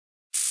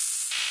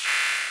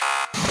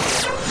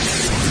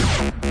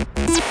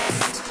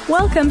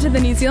Welcome to the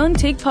New Zealand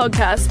Tech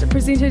Podcast,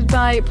 presented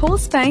by Paul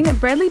Spain,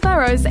 Bradley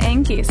Burrows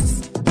and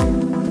guests.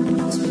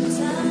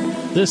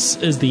 This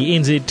is the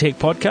NZ Tech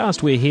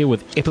Podcast. We're here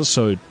with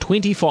episode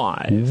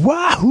 25.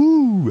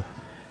 Wahoo!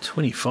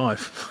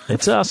 25.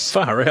 It's us.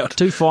 Far out.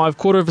 25,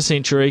 quarter of a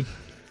century.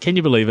 Can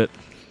you believe it?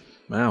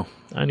 Wow.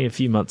 Only a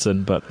few months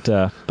in, but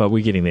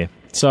we're getting there.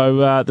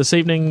 So this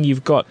evening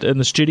you've got in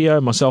the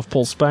studio myself,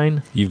 Paul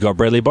Spain. You've got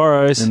Bradley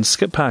Burrows. And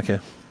Skip Parker.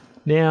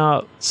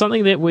 Now,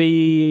 something that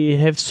we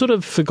have sort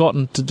of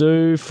forgotten to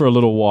do for a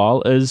little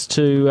while is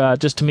to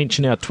just to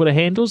mention our Twitter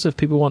handles if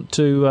people want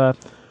to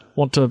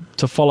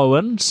follow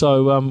in.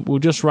 So we'll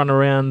just run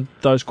around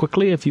those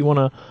quickly. If you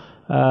want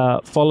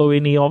to follow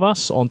any of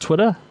us on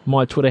Twitter,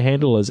 my Twitter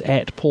handle is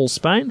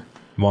 @PaulSpain.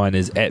 Mine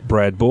is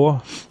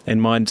 @BradBoar.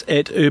 And mine's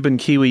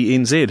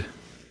 @UrbanKiwiNZ.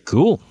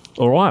 Cool.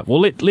 All right.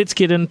 Well, let's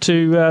get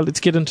into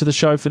the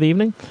show for the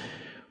evening.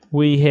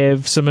 We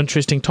have some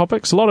interesting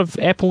topics. A lot of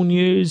Apple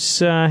news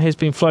has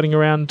been floating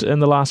around in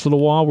the last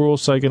little while. We're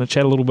also going to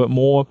chat a little bit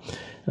more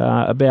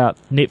about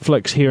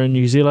Netflix here in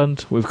New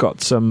Zealand. We've got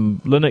some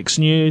Linux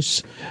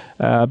news,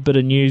 a bit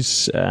of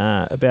news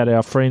about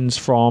our friends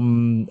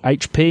from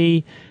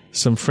HP,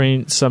 some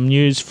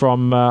news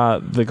from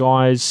the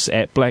guys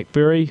at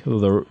BlackBerry,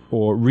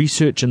 or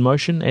Research in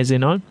Motion, as they're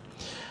known.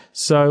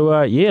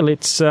 So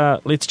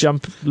let's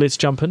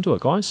jump into it,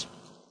 guys.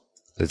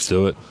 Let's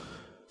do it.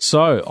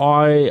 So,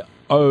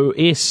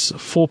 iOS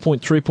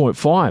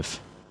 4.3.5.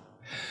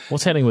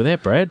 What's happening with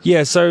that, Brad?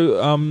 Yeah,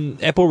 so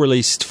Apple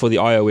released for the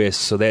iOS,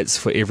 so that's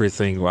for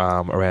everything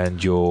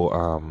around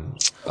your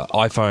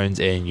iPhones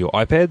and your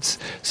iPads.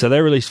 So they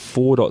released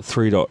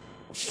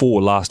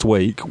 4.3.4 last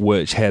week,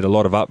 which had a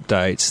lot of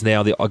updates.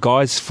 Now, the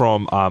guys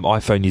from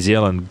iPhone New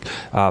Zealand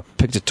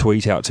picked a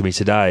tweet out to me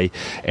today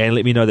and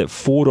let me know that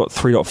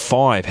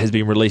 4.3.5 has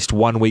been released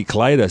 1 week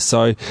later.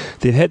 So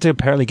they've had to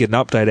apparently get an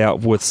update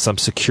out with some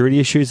security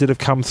issues that have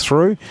come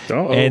through.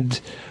 Uh-oh. And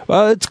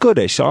well, it's good,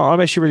 actually.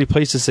 I'm actually really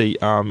pleased to see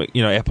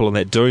Apple and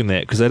that doing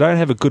that, because they don't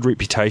have a good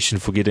reputation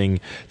for getting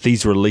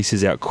these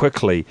releases out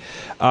quickly.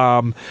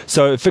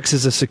 So it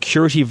fixes a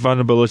security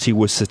vulnerability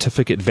with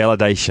certificate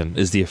validation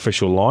is the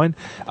official line.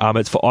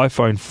 It's for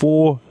iPhone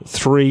 4,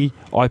 3,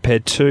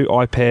 iPad 2,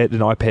 iPad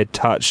and iPad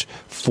Touch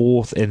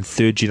 4th and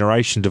 3rd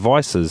generation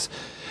devices.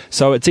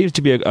 So it seems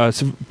to be a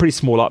pretty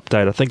small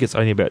update. I think it's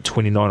only about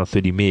 29 or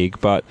 30 meg,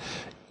 but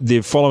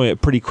they're following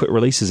it pretty quick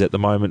releases at the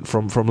moment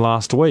from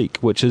last week,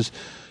 which is,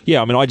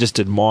 yeah, I mean, I just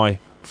did my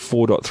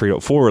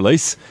 4.3.4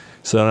 release,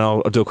 so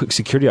now I'll do a quick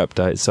security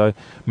update. So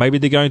maybe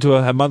they're going to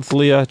a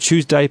monthly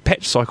Tuesday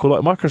patch cycle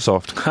like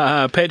Microsoft.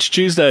 Patch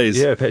Tuesdays.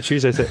 Yeah, patch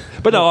Tuesdays.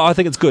 But no, I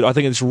think it's good. I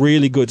think it's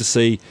really good to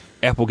see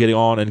Apple getting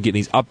on and getting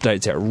these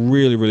updates out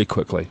really, really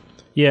quickly.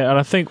 Yeah, and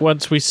I think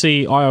once we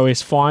see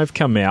iOS 5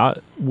 come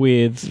out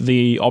with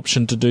the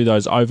option to do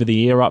those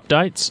over-the-air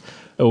updates,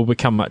 it will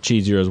become much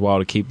easier as well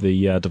to keep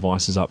the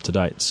devices up to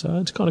date. So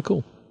it's kind of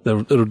cool.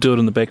 It'll do it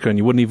in the background.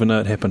 You wouldn't even know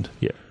it happened.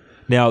 Yeah.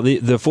 Now,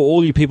 for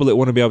all you people that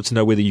want to be able to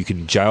know whether you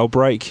can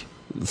jailbreak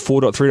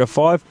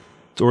 4.3.5,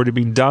 it's already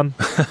been done.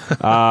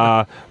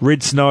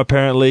 Red Snow,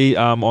 apparently,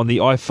 on the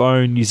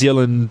iPhone New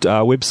Zealand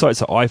website,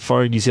 so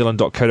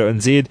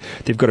iPhoneNewZealand.co.nz,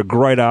 they've got a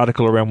great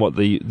article around what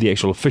the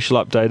actual official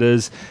update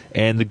is.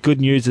 And the good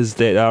news is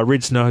that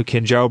Red Snow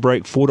can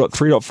jailbreak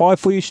 4.3.5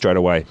 for you straight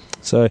away.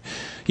 So,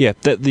 yeah,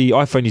 the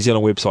iPhone New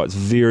Zealand website is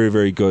very,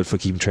 very good for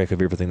keeping track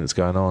of everything that's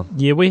going on.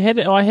 Yeah,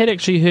 I had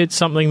actually heard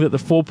something that the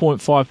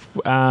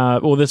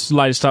 4.5, or this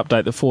latest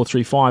update, the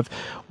 4.3.5,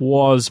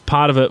 was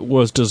part of it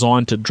was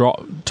designed to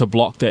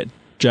block that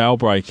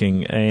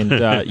jailbreaking, and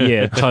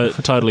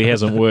totally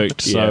hasn't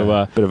worked.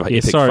 So bit of an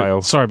epic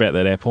fail. Sorry about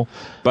that, Apple.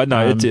 But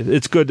no,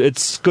 it's good.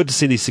 It's good to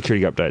see these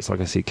security updates,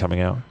 like I see,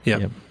 coming out.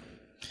 Yeah.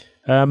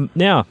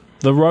 Now,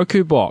 the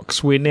Roku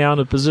box. We're now in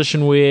a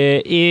position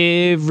where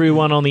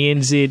everyone on the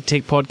NZ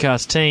Tech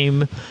Podcast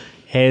team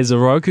has a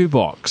Roku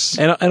box.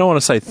 And I want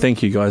to say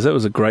thank you, guys. That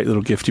was a great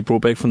little gift you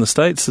brought back from the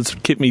States. It's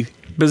kept me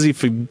busy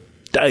for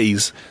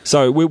days.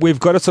 So we've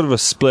got a sort of a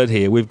split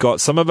here. We've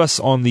got some of us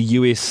on the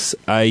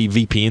USA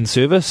VPN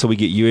server, so we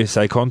get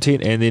USA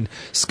content, and then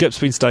Skip's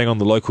been staying on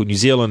the local New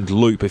Zealand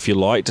loop, if you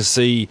like, to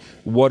see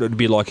what it would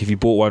be like if you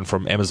bought one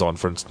from Amazon,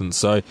 for instance.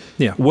 So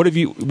yeah, what have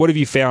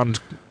you found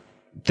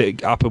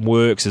that up and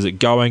works? Is it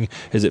going?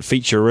 Is it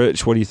feature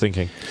rich? What are you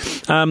thinking?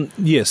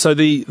 So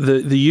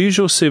the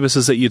usual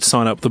services that you'd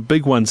sign up, the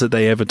big ones that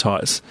they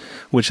advertise,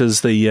 which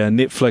is the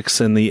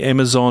Netflix and the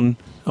Amazon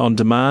On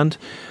Demand,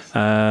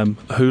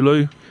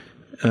 Hulu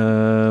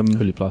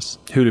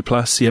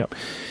Plus, yep.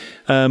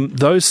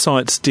 Those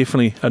sites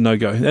definitely a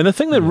no-go. And the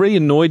thing that really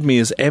annoyed me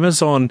is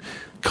Amazon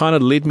kind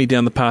of led me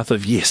down the path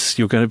of, yes,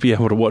 you're going to be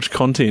able to watch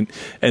content.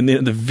 And then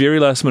at the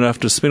very last minute,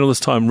 after spending all this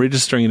time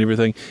registering and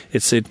everything,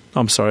 it said,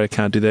 I'm sorry, I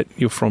can't do that.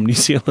 You're from New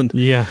Zealand.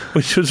 Yeah.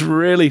 Which was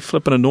really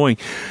flippin' annoying.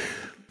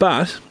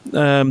 But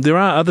there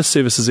are other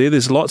services there.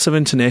 There's lots of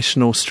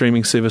international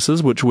streaming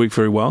services which work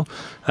very well.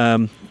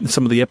 Some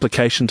of the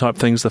application type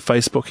things, the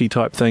Facebooky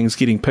type things,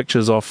 getting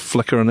pictures off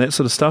Flickr and that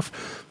sort of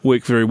stuff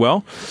work very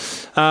well.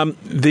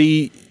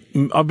 The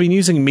I've been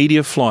using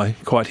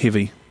MediaFly quite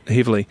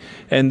heavily,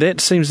 and that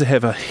seems to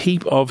have a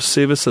heap of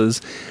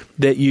services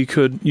that you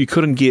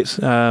couldn't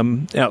get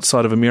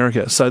outside of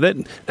America. So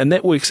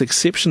that works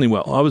exceptionally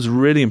well. I was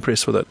really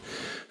impressed with it.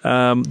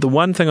 The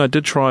one thing I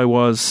did try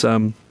was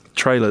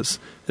trailers.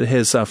 It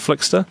has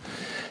Flickster,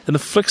 and the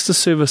Flickster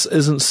service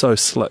isn't so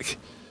slick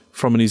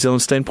from a New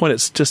Zealand standpoint.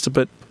 It's just a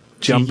bit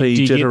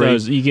jumpy, jittery.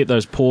 You get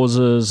those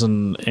pauses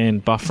and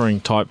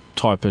buffering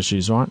type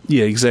issues, right?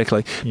 Yeah,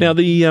 exactly. Yeah. Now,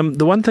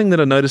 the one thing that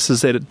I noticed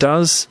is that it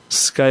does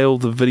scale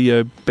the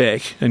video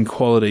back in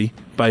quality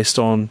based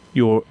on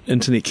your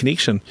internet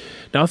connection.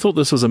 Now, I thought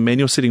this was a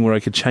manual setting where I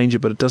could change it,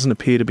 but it doesn't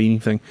appear to be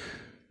anything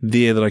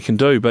there that I can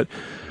do.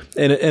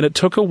 And it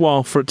took a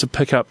while for it to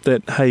pick up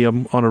that, hey,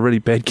 I'm on a really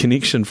bad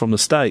connection from the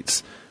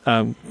States.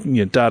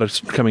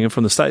 Data coming in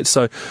from the States.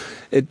 So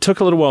it took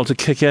a little while to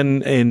kick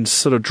in and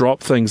sort of drop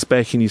things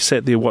back, and you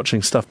sat there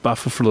watching stuff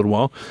buffer for a little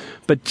while.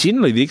 But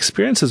generally, the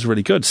experience is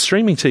really good.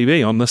 Streaming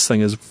TV on this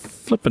thing is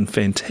flipping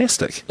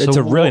fantastic. It's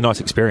a really nice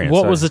experience.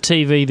 What was the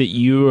TV that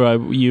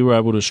you were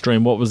able to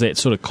stream? What was that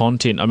sort of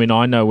content? I mean,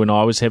 I know when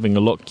I was having a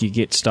look, you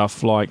get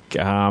stuff like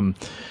some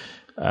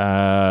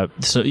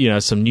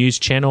news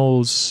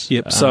channels.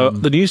 Yep. So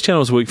the news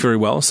channels work very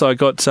well. So I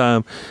got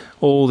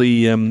all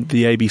the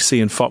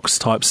ABC and Fox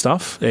type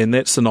stuff, and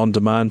that's an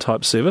on-demand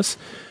type service.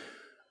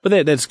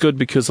 But that's good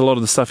because a lot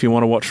of the stuff you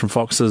want to watch from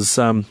Fox is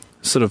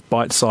sort of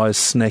bite-sized,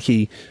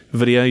 snacky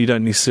video. You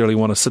don't necessarily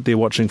want to sit there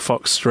watching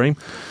Fox stream.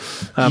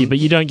 But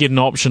you don't get an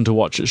option to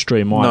watch it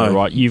stream either,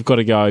 right? You've got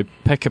to go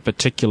pick a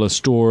particular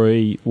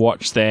story,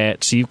 watch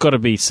that. So you've got to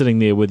be sitting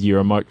there with your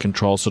remote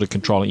control, sort of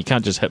controlling. You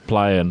can't just hit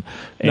play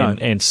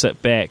and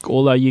sit back.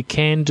 Although you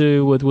can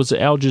do with, was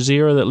it Al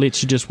Jazeera that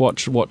lets you just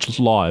watch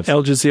live?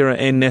 Al Jazeera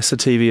and NASA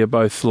TV are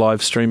both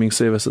live streaming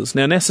services.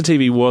 Now, NASA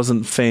TV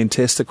wasn't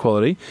fantastic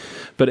quality,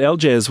 but Al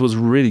Jaz was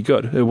really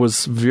good. It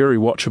was very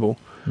watchable.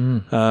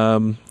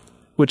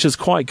 Which is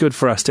quite good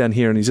for us down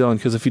here in New Zealand,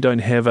 because if you don't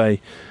have I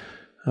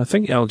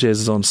think Al Jaz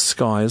is on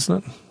Sky,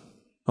 isn't it?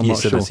 I'm not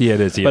sure. Yeah,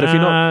 it is. Yeah. But if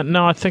you're not,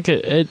 no, I think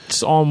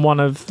it's on one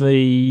of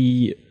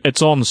the.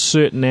 It's on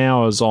certain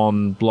hours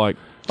on like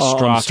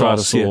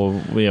Stratos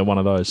or one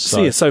of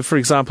those. So for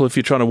example, if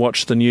you're trying to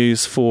watch the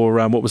news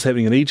for what was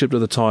happening in Egypt at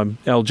the time,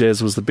 Al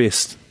Jaz was the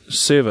best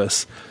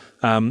service.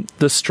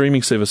 This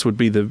streaming service would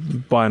be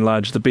by and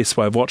large the best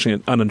way of watching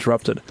it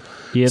uninterrupted.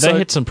 Yeah, they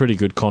had some pretty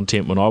good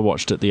content when I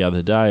watched it the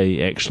other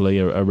day, actually,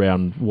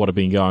 around what had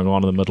been going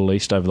on in the Middle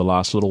East over the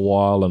last little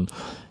while, I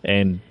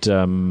thought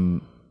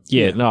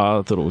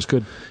it was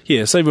good.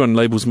 Yeah, so everyone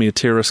labels me a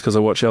terrorist because I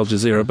watch Al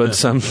Jazeera, but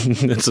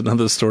that's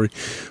another story.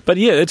 But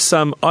yeah, it's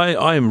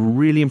I am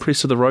really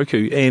impressed with the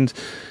Roku, and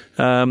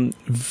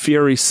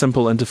very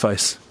simple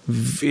interface.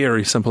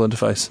 Very simple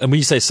interface. And when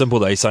you say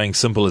simple, are you saying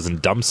simple as in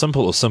dumb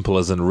simple, or simple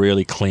as in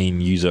really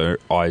clean user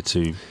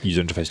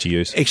interface to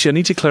use? Actually, I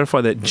need to clarify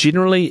that.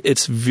 Generally,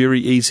 it's very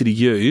easy to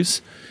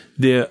use.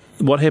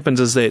 What happens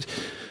is that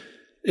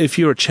if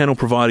you're a channel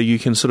provider, you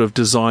can sort of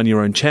design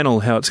your own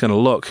channel, how it's going to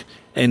look.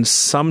 And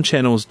some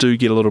channels do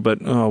get a little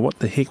bit, what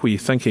the heck were you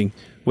thinking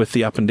with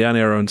the up and down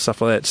arrow and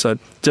stuff like that. So it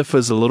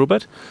differs a little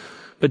bit.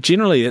 But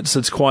generally,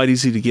 it's quite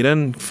easy to get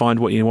in,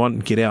 find what you want,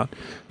 and get out.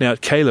 Now,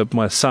 Caleb,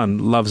 my son,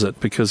 loves it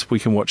because we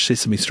can watch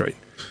Sesame Street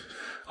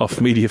off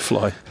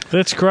MediaFly.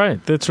 That's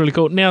great. That's really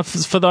cool. Now,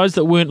 for those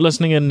that weren't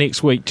listening in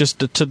next week, just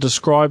to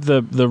describe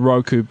the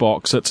Roku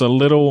box, it's a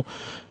little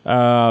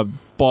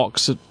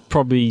box,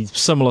 probably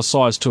similar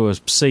size to a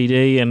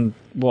CD, and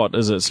what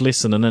is it? It's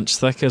less than an inch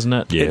thick, isn't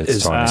it? Yeah,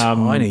 it's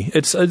tiny.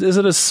 Is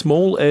it as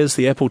small as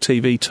the Apple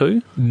TV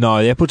 2?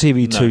 No, the Apple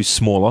TV 2 is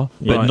smaller,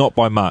 but not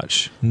by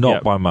much.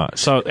 By much.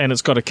 So, and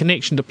it's got a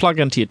connection to plug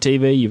into your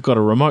TV. You've got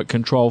a remote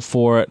control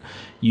for it.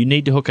 You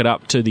need to hook it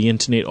up to the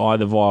internet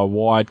either via a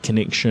wired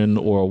connection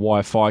or a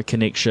Wi-Fi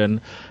connection.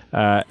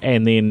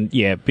 And then,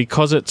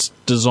 because it's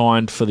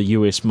designed for the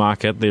US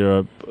market, there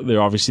are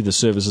obviously the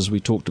services we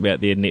talked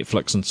about there,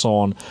 Netflix and so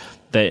on,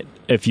 that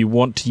if you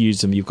want to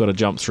use them, you've got to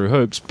jump through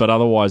hoops. But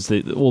otherwise,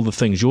 all the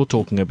things you're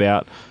talking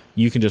about,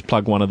 you can just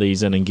plug one of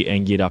these in and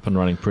get up and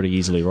running pretty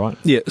easily, right?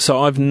 Yeah,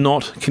 so I've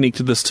not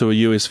connected this to a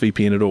US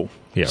VPN at all.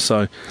 Yeah.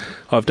 So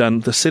I've done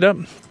the setup,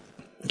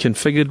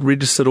 configured,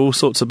 registered all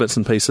sorts of bits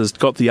and pieces,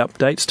 got the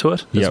updates to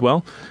it as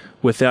well,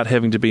 without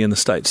having to be in the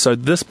States. So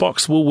this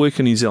box will work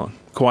in New Zealand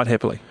quite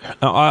happily.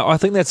 I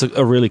think that's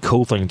a really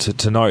cool thing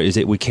to note, is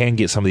that we can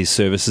get some of these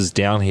services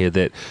down here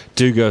that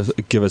do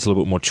give us a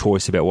little bit more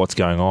choice about what's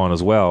going on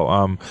as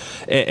well.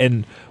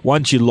 And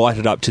once you light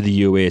it up to the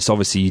US,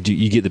 obviously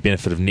you get the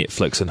benefit of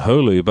Netflix and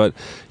Hulu, but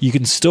you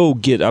can still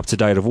get up to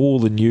date of all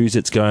the news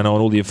that's going on,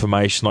 all the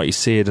information, like you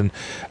said, and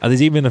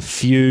there's even a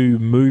few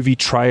movie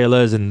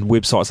trailers and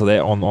websites like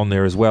that on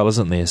there as well,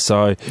 isn't there?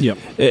 So it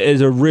is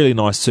a really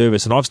nice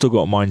service, and I've still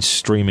got mine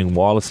streaming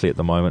wirelessly at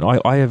the moment.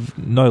 I have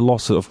no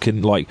loss of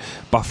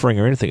buffering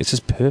or anything. It's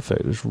just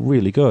perfect. It's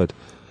really good,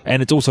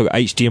 and it's also got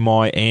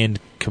HDMI and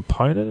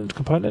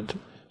component.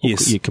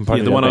 Yes,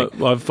 component. The one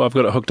I've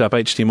got it hooked up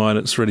HDMI, and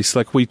it's really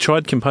slick. We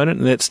tried component,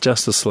 and that's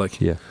just as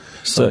slick. Yeah.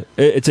 So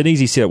it's an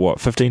easy setup.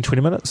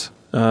 15-20 minutes?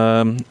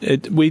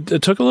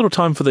 It took a little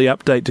time for the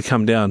update to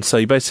come down. So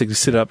you basically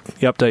set up,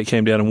 the update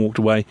came down and walked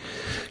away.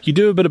 You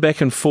do a bit of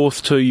back and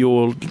forth to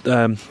your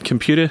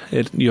computer,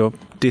 at your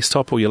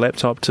desktop or your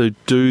laptop, to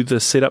do the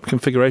setup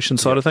configuration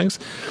side of things.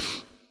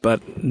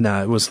 But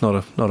no, it was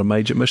not a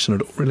major mission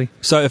at all, really.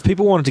 So if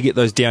people wanted to get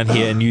those down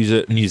here and use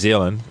it in New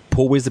Zealand,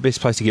 Paul, where's the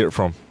best place to get it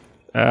from?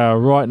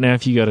 Right now,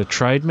 if you go to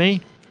Trade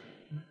Me,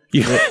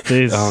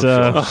 there's... Okay,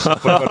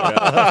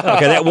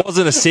 that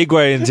wasn't a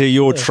segue into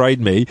your Trade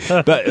Me,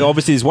 but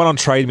obviously there's one on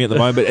Trade Me at the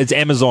moment, but it's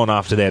Amazon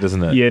after that,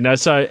 isn't it? Yeah, no,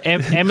 so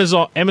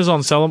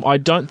Amazon sell them. I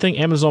don't think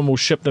Amazon will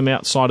ship them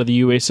outside of the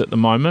US at the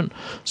moment.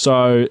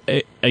 So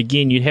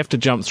again, you'd have to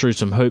jump through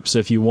some hoops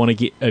if you wanted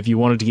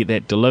to get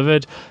that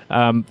delivered.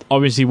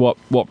 Obviously, what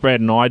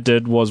Brad and I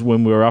did was,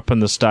 when we were up in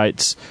the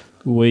States,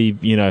 we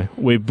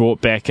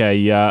brought back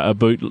a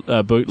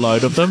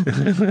bootload of them.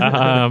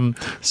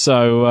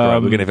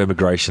 Right, we're going to have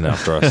immigration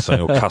after us,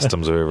 or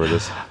customs, or whoever it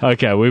is.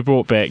 Okay, we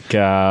brought back.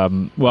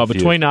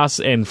 Between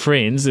us and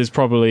friends, there's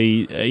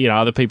probably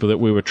other people that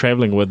we were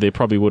travelling with. There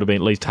probably would have been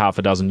at least half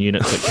a dozen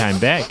units that came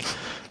back.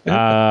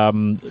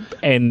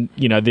 And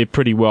they're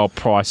pretty well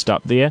priced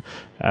up there.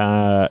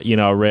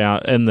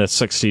 Around in the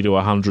 $60 to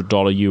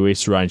 $100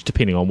 US range,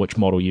 depending on which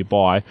model you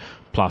buy.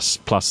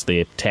 Plus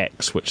their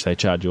tax, which they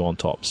charge you on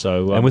top.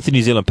 So, and with the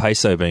New Zealand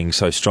peso being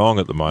so strong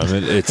at the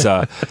moment, it's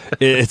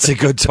a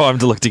good time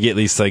to look to get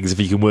these things if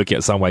you can work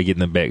out some way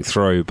getting them back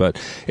through.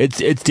 But it's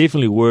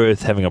definitely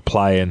worth having a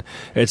play, and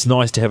it's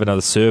nice to have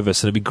another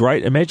service. And it'd be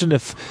great. Imagine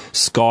if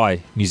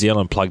Sky New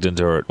Zealand plugged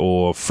into it,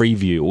 or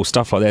Freeview, or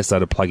stuff like that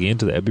started plugging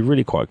into that. It'd be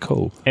really quite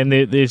cool. And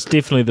there's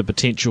definitely the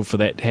potential for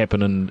that to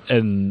happen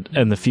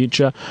in the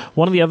future.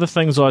 One of the other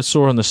things I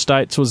saw in the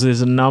States was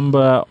there's a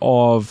number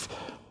of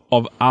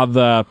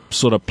other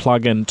sort of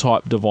plug-in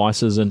type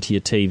devices into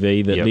your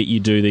TV that let you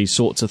do these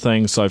sorts of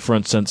things. So, for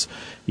instance,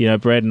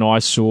 Brad and I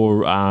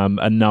saw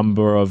a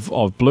number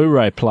of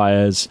Blu-ray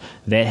players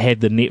that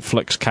had the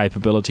Netflix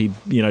capability,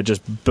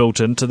 just built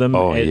into them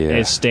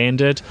as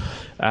standard.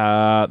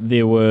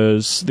 There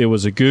was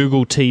a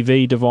Google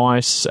TV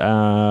device.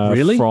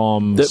 Really?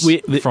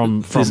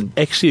 There's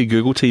actually a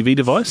Google TV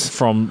device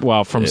from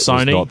Sony. It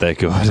was not that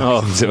good.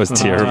 It was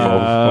terrible.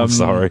 I'm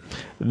sorry.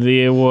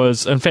 There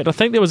was, in fact, I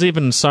think there was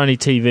even Sony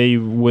TV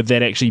with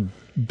that actually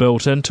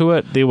built into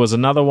it. There was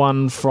another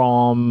one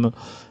from,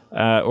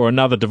 or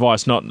another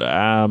device, not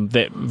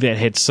that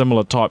had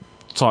similar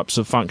types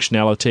of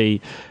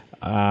functionality.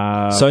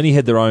 Sony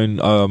had their own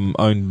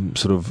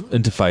sort of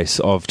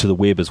interface to the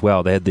web as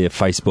well. They had their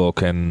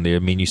Facebook and their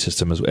menu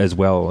system as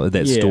well at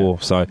that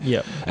store. So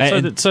there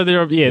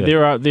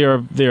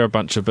are a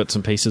bunch of bits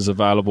and pieces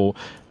available,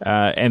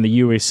 and the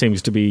US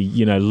seems to be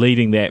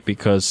leading that,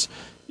 because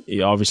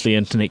obviously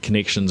internet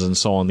connections and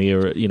so on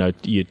there,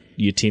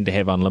 you tend to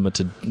have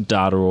unlimited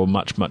data or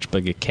much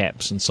bigger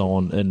caps and so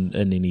on in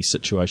any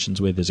situations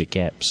where there's a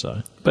gap.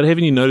 So, but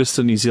haven't you noticed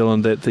in New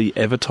Zealand that the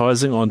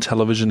advertising on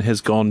television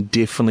has gone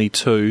definitely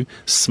to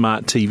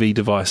smart TV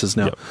devices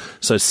now? Yep.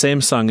 So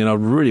Samsung, and I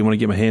really want to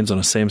get my hands on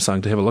a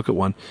Samsung to have a look at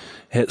one,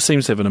 it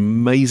seems to have an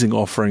amazing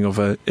offering of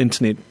an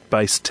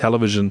internet-based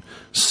television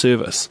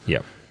service.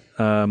 Yep.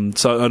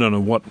 So I don't know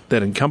what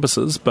that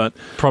encompasses, but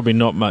probably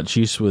not much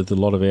use with a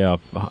lot of our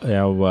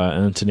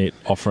internet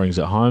offerings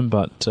at home.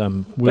 But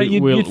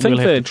we'll have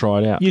to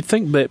try it out. You'd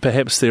think that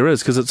perhaps there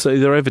is, because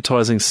they're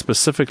advertising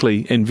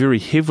specifically and very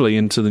heavily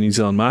into the New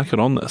Zealand market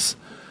on this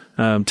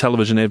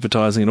television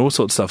advertising and all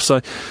sorts of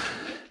stuff. So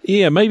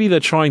yeah, maybe they're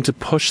trying to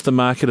push the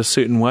market a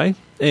certain way,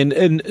 and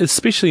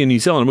especially in New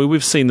Zealand, where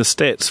we've seen the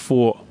stats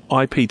for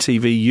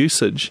IPTV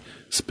usage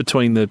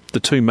between the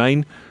two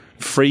main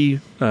free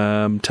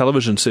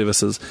television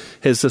services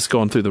has just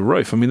gone through the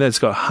roof. I mean, that's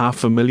got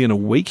 500,000 a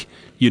week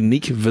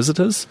unique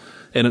visitors,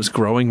 and it's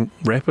growing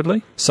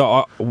rapidly.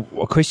 So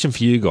a question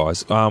for you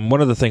guys.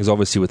 One of the things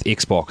obviously with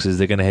Xbox is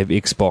they're going to have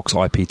Xbox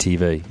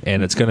IPTV,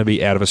 and it's going to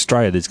be out of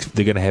Australia.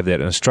 They're going to have that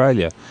in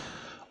Australia.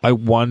 I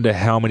wonder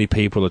how many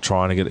people are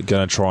going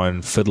to try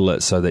and fiddle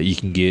it so that you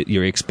can get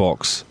your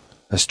Xbox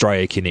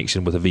Australia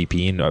connection with a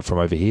VPN from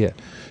over here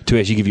to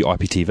actually give you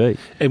IPTV.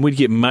 And we'd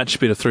get much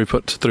better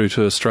throughput through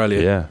to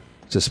Australia. Yeah.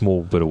 It's a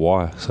small bit of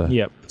wire. So.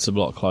 Yep, it's a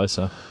lot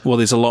closer. Well,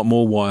 there's a lot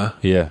more wire.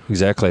 Yeah,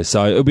 exactly.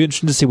 So it'll be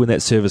interesting to see when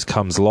that service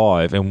comes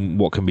live and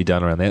what can be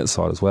done around that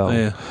side as well.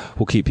 Yeah.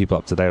 We'll keep people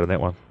up to date on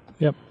that one.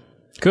 Yep.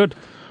 Good.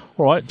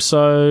 All right,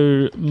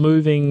 so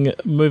moving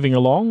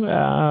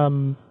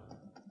along,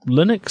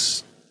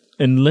 Linux.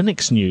 In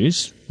Linux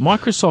news,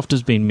 Microsoft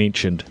has been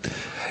mentioned.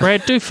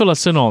 Brad, do fill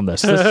us in on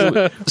this.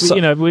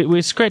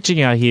 We're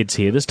scratching our heads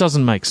here. This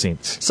doesn't make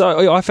sense.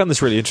 So I found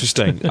this really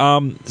interesting.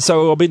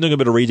 So I've been doing a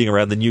bit of reading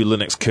around the new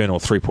Linux kernel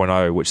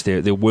 3.0, which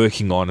they're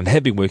working on and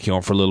have been working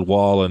on for a little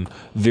while, and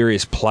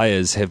various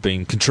players have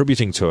been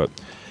contributing to it.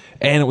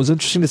 And it was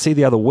interesting to see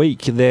the other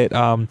week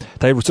that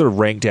they sort of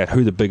ranked out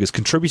who the biggest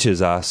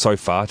contributors are so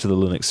far to the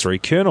Linux 3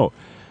 kernel.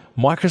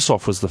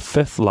 Microsoft was the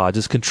 5th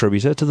largest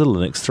contributor to the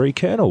Linux 3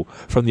 kernel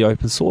from the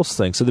open source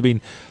thing. So they've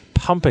been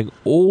pumping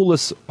all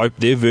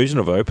their version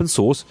of open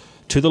source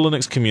to the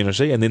Linux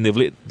community, and then they've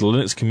let the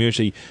Linux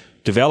community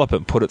develop it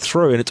and put it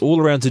through. And it's all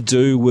around to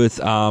do with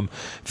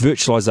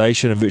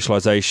virtualization and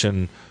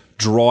virtualization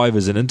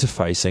drivers and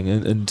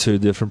interfacing into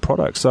different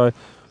products. So,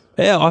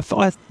 yeah,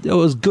 it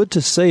was good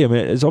to see. I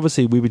mean, it's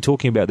obviously we've been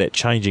talking about that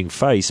changing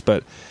face,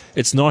 but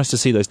it's nice to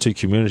see those two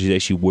communities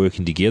actually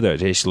working together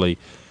to actually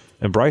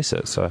embrace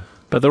it. So,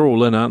 but they're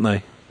all in, aren't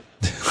they?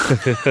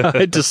 I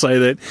hate to say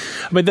that.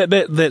 I mean,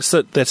 that's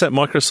it.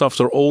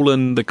 Microsoft are all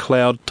in the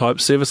cloud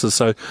type services,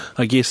 so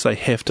I guess they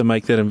have to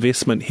make that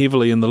investment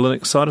heavily in the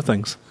Linux side of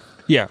things.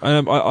 Yeah,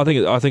 I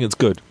think it's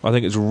good. I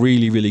think it's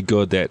really, really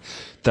good that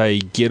they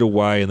get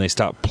away and they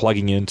start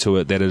plugging into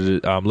it. That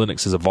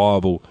Linux is a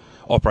viable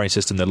operating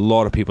system that a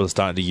lot of people are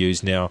starting to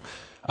use now.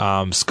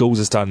 Schools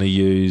are starting to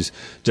use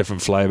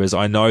different flavors.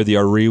 I know the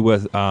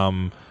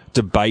Ariwa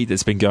debate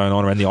that's been going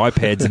on around the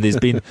iPads, and there's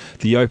been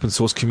the open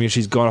source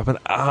community's gone up in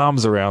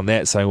arms around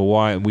that, saying, well,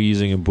 why aren't we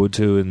using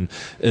Ubuntu and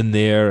in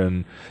there?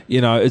 And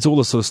it's all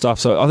this sort of stuff.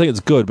 So I think it's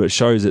good, but it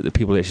shows that the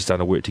people are actually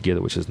starting to work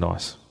together, which is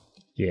nice.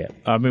 Yeah,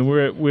 I mean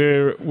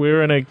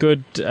we're in a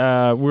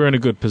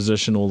good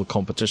position. All the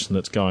competition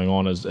that's going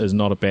on is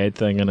not a bad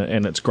thing,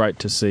 and it's great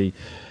to see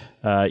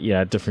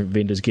different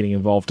vendors getting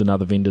involved in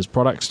other vendors'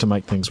 products to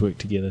make things work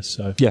together.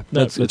 So yeah,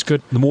 it's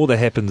good. The more that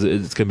happens,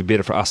 it's going to be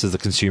better for us as the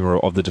consumer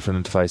of the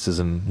different interfaces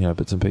and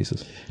bits and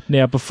pieces.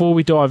 Now, before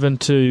we dive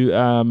into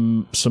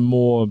some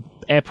more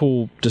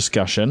Apple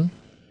discussion,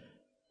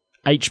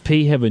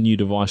 HP have a new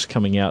device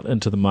coming out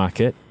into the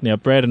market. Now,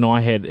 Brad and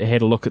I had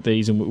a look at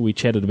these, and we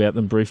chatted about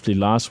them briefly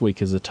last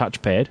week as a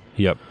touchpad.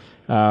 Yep.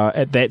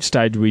 At that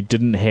stage, we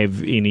didn't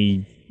have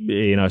any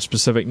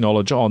specific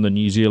knowledge on the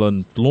New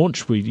Zealand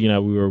launch. We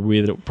were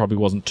aware that it probably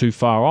wasn't too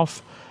far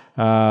off.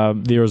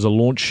 There is a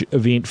launch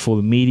event for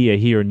the media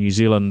here in New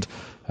Zealand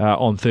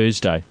on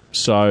Thursday.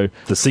 So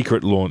the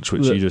secret launch,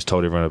 which you just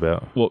told everyone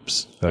about.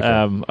 Whoops.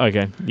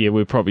 Okay. Yeah,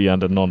 we're probably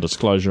under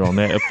non-disclosure on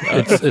that.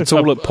 It's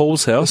all at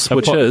Paul's house,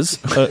 which is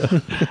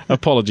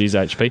apologies,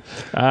 HP.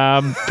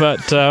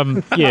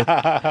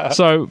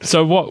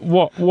 So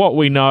what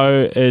we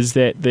know is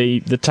that the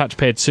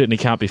touchpad certainly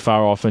can't be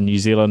far off in New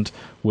Zealand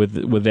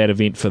with that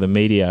event for the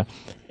media,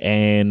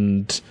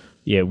 and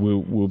yeah,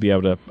 we'll be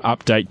able to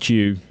update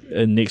you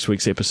in next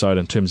week's episode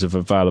in terms of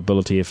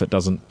availability if it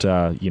doesn't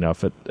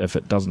if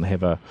it doesn't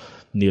have a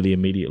nearly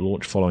immediate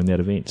launch following that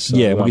event. So,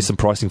 yeah, we'll get some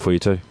pricing for you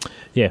too.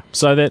 Yeah,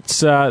 so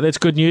that's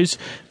good news.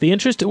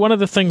 One of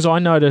the things I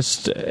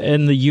noticed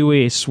in the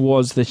US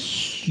was the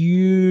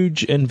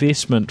huge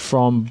investment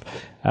from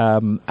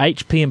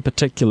HP in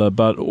particular,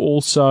 but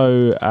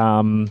also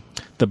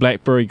the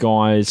BlackBerry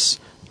guys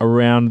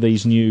around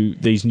these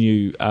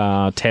new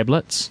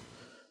tablets.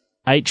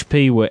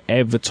 HP were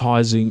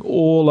advertising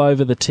all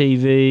over the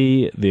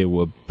TV. There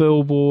were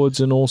billboards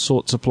in all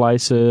sorts of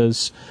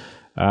places.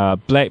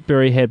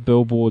 BlackBerry had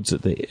billboards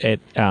at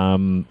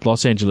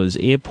Los Angeles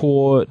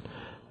airport.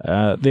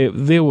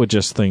 There were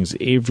just things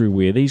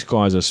everywhere. These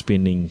guys are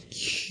spending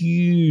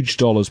huge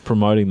dollars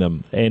promoting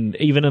them, and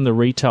even in the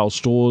retail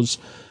stores,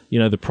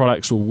 the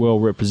products were well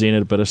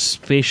represented, but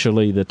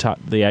especially the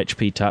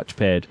HP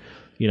touchpad.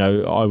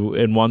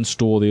 In one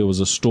store there was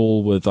a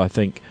stall with, I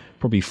think,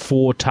 probably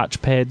 4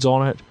 touchpads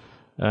on it.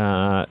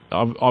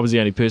 I was the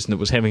only person that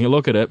was having a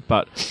look at it,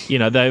 but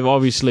they've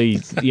obviously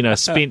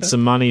spent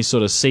some money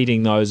sort of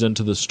seeding those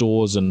into the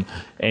stores and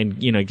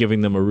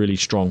giving them a really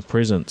strong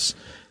presence.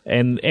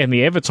 And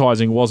the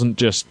advertising wasn't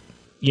just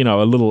a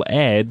little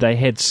ad. They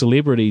had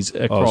celebrities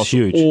across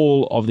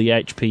all of the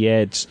HP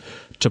ads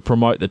to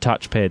promote the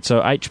touchpad.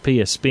 So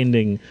HP are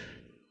spending,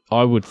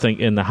 I would think,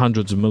 in the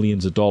hundreds of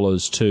millions of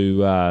dollars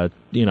to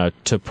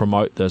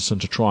promote this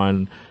and to try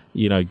and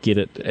get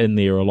it in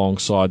there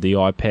alongside the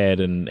iPad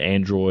and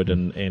Android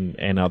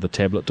and other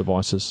tablet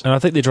devices. And I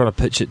think they're trying to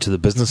pitch it to the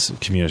business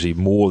community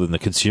more than the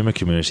consumer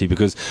community,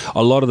 because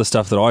a lot of the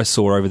stuff that I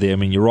saw over there, I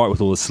mean, you're right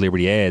with all the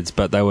celebrity ads,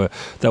 but they were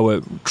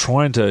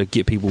trying to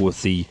get people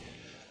with the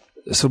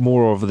sort of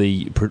more of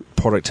the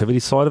productivity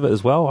side of it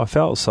as well, I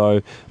felt.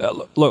 So,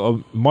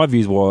 look, my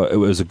views were it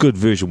was a good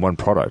version 1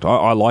 product.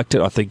 I liked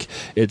it. I think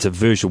it's a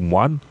version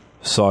 1.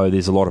 So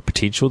there's a lot of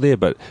potential there,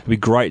 but it'd be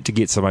great to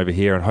get some over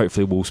here, and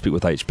hopefully we'll speak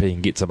with HP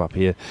and get some up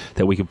here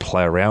that we can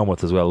play around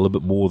with as well, a little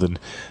bit more than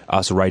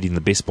us raiding the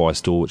Best Buy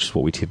store, which is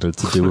what we tended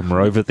to do when we're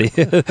over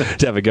there,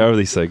 to have a go with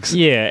these things.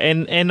 Yeah,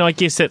 and I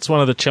guess that's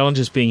one of the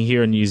challenges being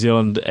here in New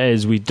Zealand,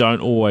 as we don't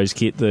always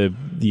get the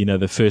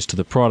first of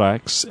the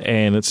products,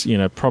 and it's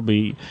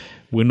probably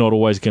we're not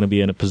always going to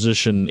be in a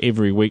position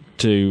every week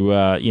to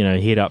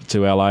head up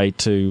to LA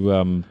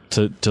to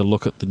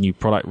look at the new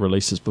product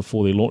releases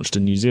before they're launched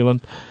in New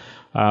Zealand.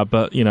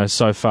 But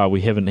so far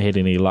we haven't had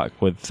any luck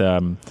with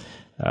getting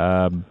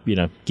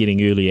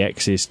early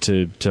access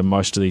to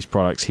most of these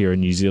products here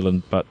in New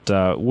Zealand.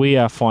 But we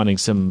are finding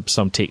some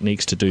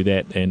techniques to do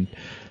that, and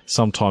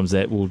sometimes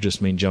that will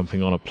just mean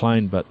jumping on a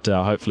plane. But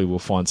hopefully we'll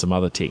find some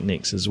other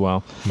techniques as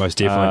well. Most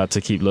definitely,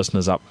 to keep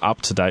listeners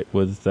up to date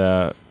with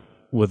the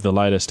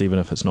latest, even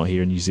if it's not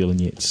here in New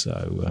Zealand yet.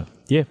 So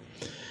yeah.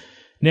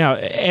 Now,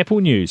 Apple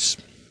news.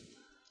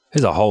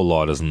 There's a whole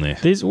lot, isn't there?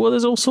 There's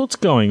all sorts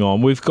going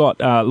on. We've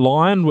got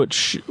Lion,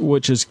 which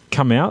has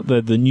come out,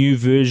 the new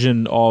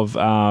version of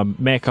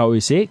Mac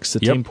OS X, the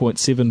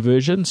 10.7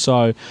 version.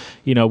 So,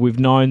 we've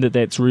known that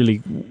that's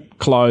really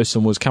close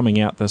and was coming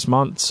out this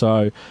month.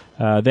 So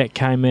that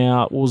came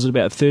out, what was it,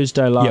 about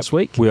Thursday last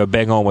week? We were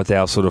bang on with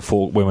our sort of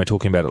when we were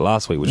talking about it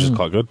last week, which is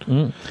quite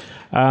good.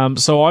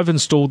 So I've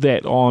installed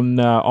that on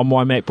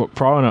my MacBook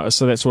Pro, and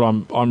so that's what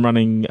I'm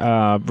running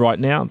right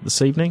now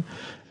this evening.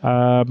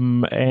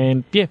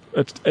 And yeah,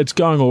 it's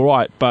going all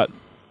right, but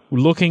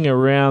looking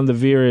around the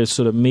various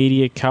sort of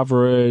media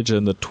coverage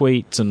and the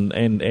tweets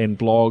and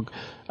blog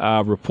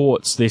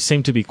reports, there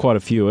seem to be quite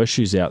a few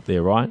issues out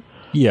there, right?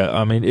 Yeah,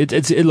 I mean,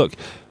 look,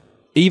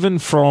 even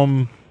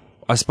from,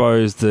 I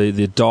suppose, the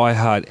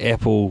diehard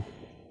Apple,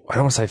 I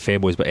don't want to say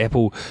fanboys, but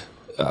Apple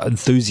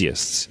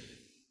enthusiasts,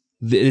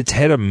 it's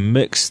had a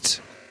mixed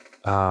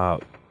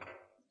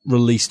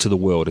release to the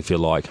world, if you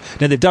like.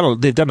 Now they've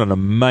done an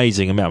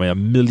amazing amount,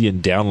 1 million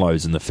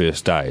downloads in the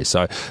first day.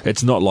 So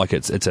it's not like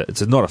it's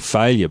not a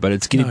failure, but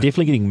it's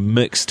definitely getting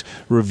mixed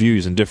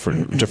reviews in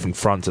different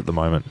fronts at the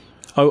moment.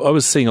 I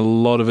was seeing a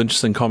lot of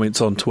interesting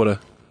comments on Twitter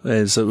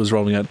as it was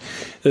rolling out.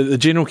 The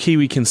general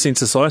Kiwi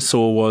consensus I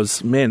saw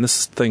was, man,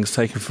 this thing's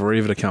taking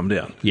forever to come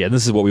down. Yeah, and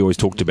this is what we always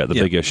talked about, the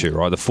big issue,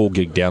 right? The 4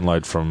 gig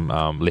download from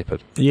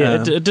Leopard.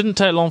 Yeah, it didn't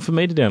take long for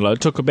me to download.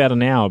 It took about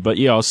an hour, but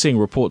yeah, I was seeing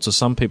reports of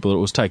some people that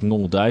it was taking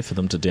all day for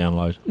them to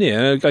download.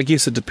 Yeah, I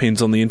guess it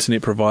depends on the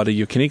internet provider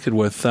you're connected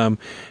with. And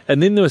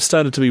then there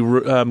started to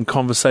be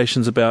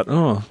conversations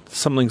about,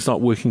 something's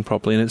not working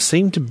properly, and it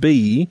seemed to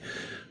be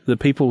the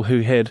people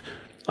who had,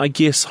 I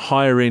guess,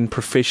 higher-end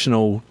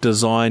professional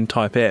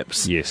design-type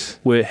apps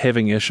were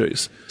having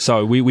issues.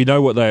 So we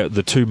know what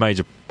the two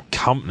major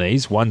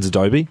companies, one's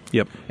Adobe,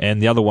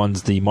 and the other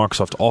one's the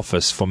Microsoft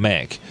Office for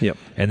Mac.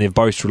 And they've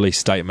both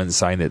released statements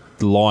saying that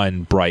the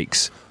line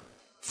breaks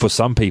for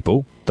some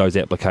people, those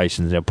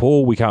applications. Now,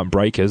 Paul, we can't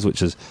break his,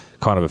 which is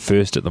kind of a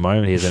first at the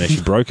moment. He hasn't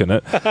actually broken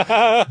it. But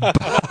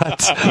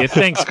yeah,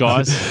 thanks,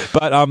 guys.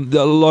 But a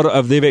lot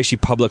of they've actually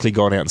publicly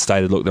gone out and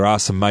stated, look, there are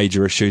some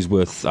major issues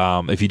with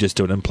if you just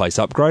do an in-place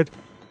upgrade,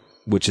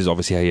 which is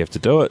obviously how you have to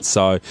do it.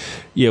 So,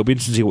 yeah, it'll be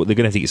interesting to see what they're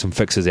going to have to get some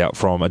fixes out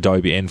from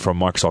Adobe and from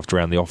Microsoft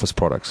around the Office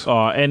products.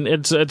 Oh, and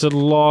it's a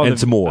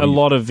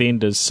lot of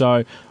vendors.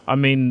 So, I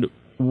mean,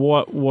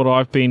 what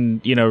I've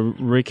been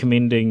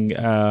recommending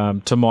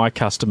to my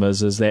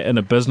customers is that in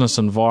a business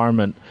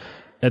environment,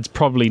 it's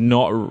probably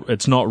not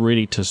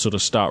ready to sort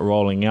of start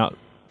rolling out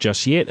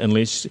just yet,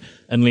 unless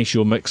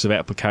your mix of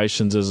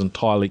applications is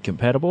entirely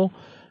compatible.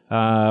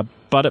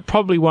 But it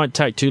probably won't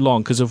take too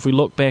long, because if we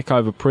look back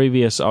over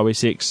previous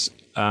OS X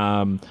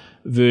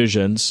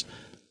versions,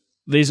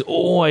 there's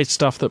always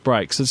stuff that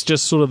breaks. It's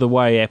just sort of the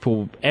way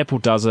Apple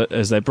does it,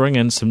 is they bring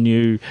in some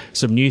new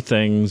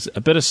things,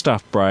 a bit of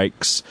stuff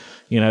breaks,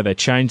 they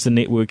change the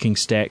networking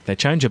stack, they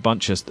change a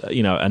bunch of,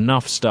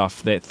 enough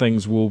stuff that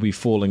things will be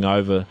falling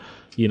over,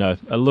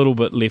 a little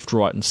bit left,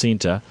 right and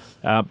centre.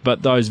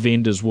 But those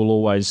vendors will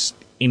always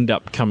end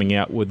up coming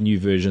out with new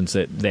versions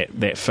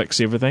that fix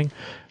everything.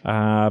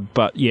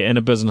 But yeah, in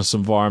a business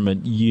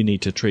environment, you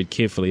need to tread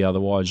carefully,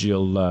 otherwise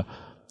you'll,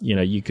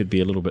 you could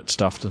be a little bit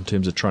stuffed in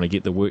terms of trying to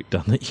get the work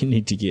done that you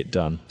need to get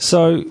done.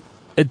 So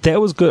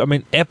that was good. I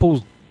mean,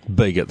 Apple's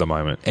big at the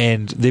moment,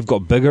 and they've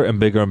got bigger and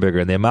bigger and bigger,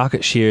 and their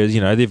market shares,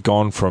 they've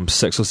gone from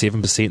 6 or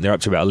 7%, they're up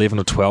to about 11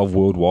 or 12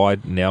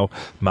 worldwide now,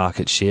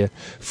 market share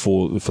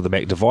for the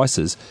Mac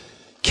devices.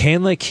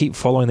 Can they keep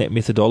following that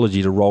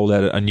methodology to roll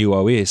out a new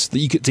OS?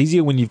 It's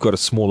easier when you've got a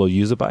smaller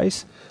user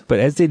base, but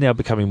as they're now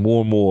becoming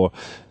more and more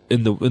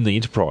in the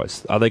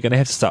enterprise, are they going to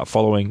have to start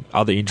following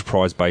other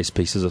enterprise-based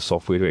pieces of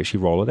software to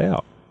actually roll it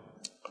out?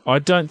 I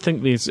don't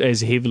think there's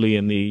as heavily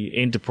in the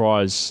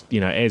enterprise,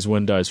 as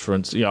Windows, for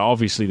instance.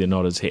 Obviously they're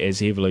not as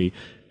heavily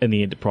in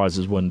the enterprise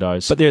as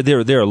Windows. But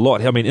they're a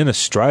lot. I mean, in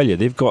Australia,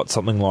 they've got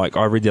something like,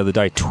 I read the other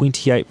day,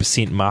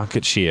 28%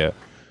 market share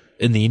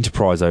in the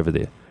enterprise over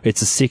there. It's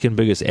the second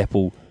biggest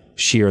Apple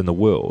share in the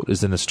world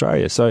is in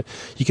Australia. So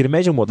you can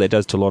imagine what that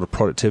does to a lot of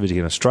productivity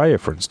in Australia,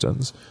 for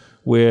instance,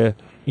 where,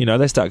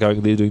 they start going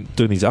there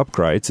doing these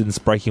upgrades and it's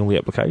breaking all the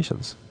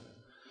applications.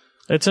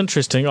 It's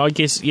interesting. I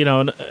guess,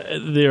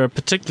 there are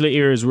particular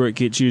areas where it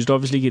gets used.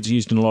 Obviously, it gets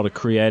used in a lot of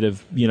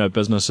creative,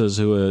 businesses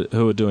who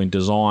are doing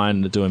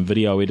design, doing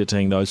video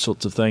editing, those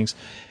sorts of things.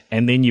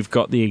 And then you've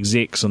got the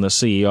execs and the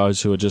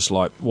CEOs who are just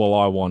like, well,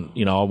 I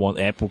want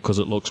Apple because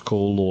it looks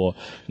cool,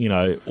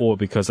 or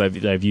because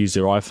they've used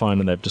their iPhone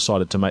and they've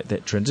decided to make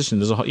that transition.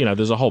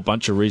 There's a whole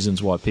bunch of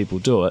reasons why people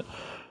do it.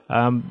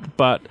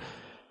 But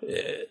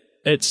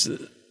it's,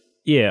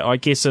 yeah, I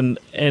guess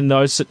in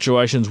those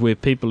situations where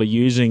people are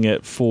using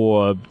it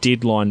for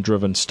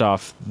deadline-driven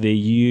stuff, they're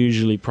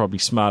usually probably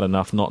smart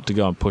enough not to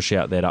go and push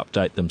out that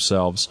update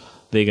themselves.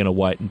 They're going to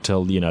wait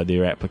until,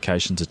 their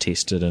applications are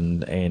tested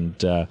and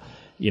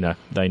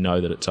they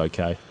know that it's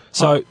okay.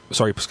 So,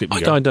 sorry, skip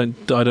me. I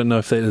don't know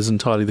if that is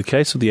entirely the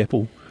case with the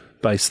Apple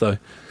base, though.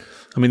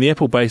 I mean, the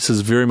Apple base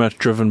is very much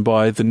driven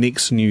by the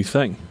next new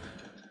thing.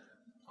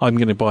 I'm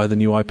going to buy the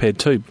new iPad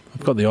too.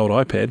 I've got the old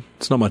iPad.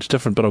 It's not much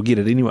different, but I'll get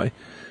it anyway.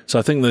 So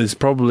I think there's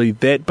probably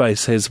that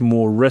base has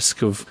more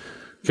risk of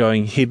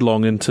going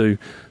headlong into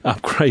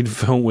upgrade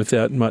film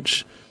without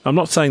much. I'm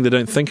not saying they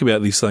don't think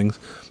about these things,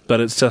 but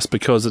it's just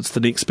because it's the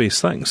next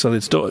best thing. So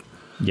let's do it.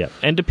 Yeah,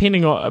 and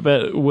depending on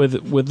about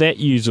with that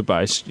user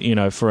base,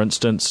 for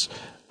instance,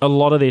 a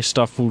lot of their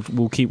stuff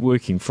will keep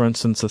working. For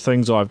instance, the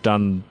things I've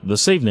done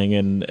this evening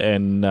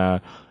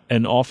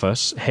in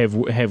Office have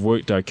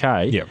worked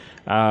okay. Yeah.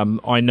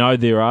 I know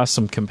there are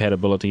some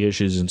compatibility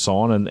issues and so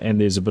on,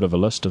 and there's a bit of a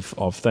list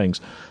of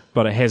things,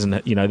 but it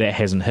hasn't that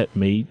hasn't hit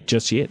me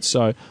just yet.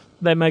 So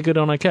they make it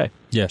on okay.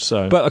 Yeah.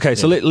 So, but okay,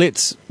 so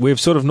let's we're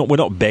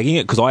not bagging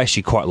it because I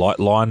actually quite like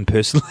Lion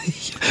personally.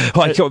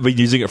 I've been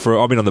using it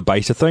I've been on the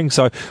beta thing.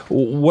 So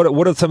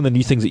what are some of the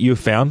new things that you've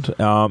found?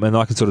 And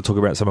I can sort of talk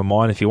about some of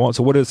mine if you want.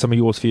 So what are some of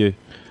yours for you?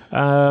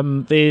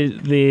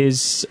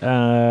 There's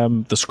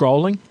the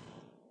scrolling,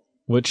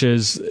 which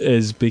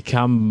is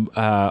become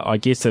I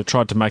guess they've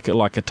tried to make it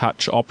like a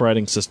touch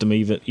operating system,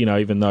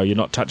 even though you're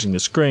not touching the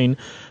screen.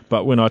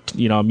 But when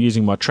I'm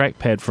using my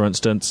trackpad, for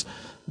instance,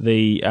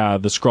 the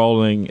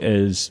scrolling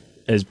is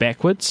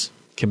backwards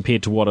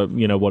compared to what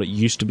it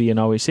used to be in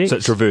OS X. So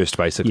it's reversed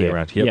basically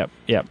around. Yep.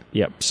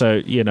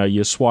 So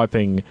you're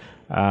swiping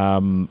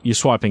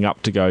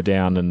up to go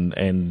down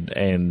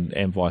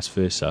and vice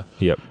versa.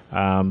 Yep.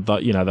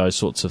 But those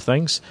sorts of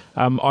things.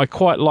 I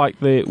quite like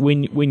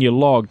when you're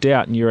logged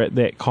out and you're at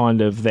that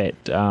kind of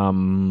that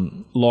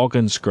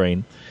login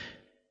screen.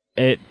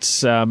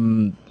 It's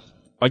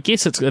I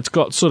guess it's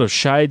got sort of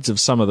shades of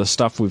some of the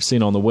stuff we've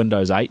seen on the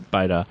Windows 8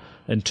 beta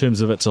in terms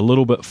of it's a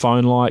little bit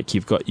phone-like.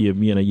 You've got your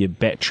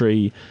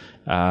battery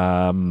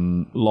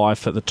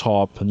life at the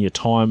top and your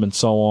time and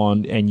so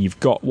on, and you've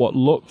got what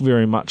look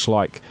very much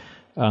like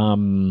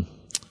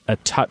a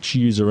touch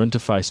user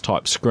interface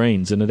type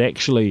screens. And it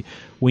actually,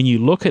 when you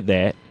look at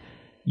that,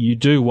 you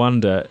do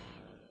wonder,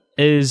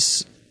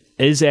 is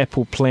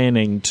Apple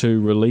planning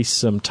to release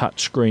some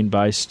touchscreen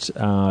based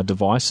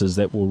devices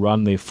that will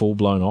run their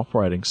full-blown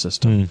operating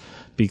system?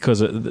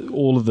 Because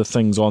all of the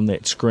things on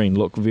that screen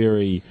look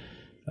very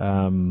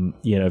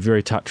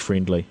very touch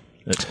friendly.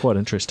 It's quite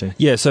interesting.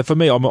 Yeah, so for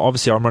me, I'm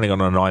running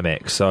on an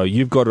iMac. So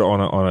you've got it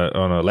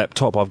on a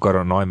laptop. I've got it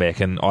on an iMac,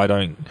 and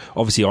I'm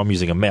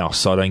using a mouse,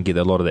 so I don't get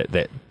a lot of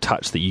that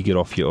touch that you get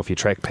off your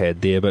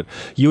trackpad there. But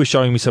you were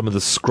showing me some of the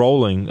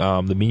scrolling,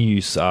 the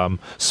menus,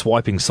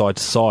 swiping side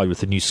to side with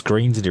the new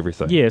screens and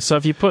everything. Yeah, so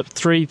if you put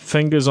 3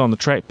 fingers on the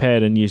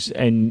trackpad and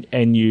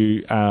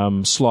you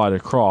slide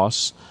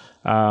across,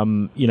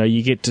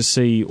 you get to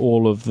see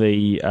all of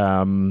the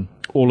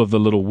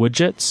little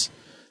widgets.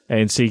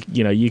 And see,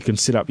 you can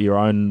set up your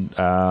own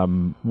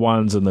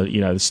ones, and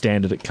the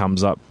standard it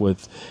comes up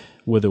with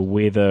a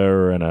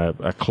weather and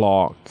a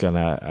clock and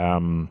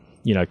a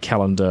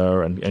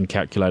calendar and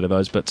calculator,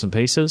 those bits and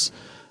pieces.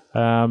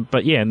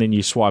 But yeah, and then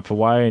you swipe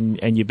away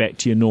and you're back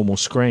to your normal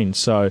screen.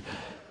 So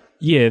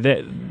yeah,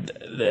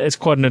 that's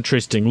quite an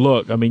interesting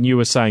look. I mean, you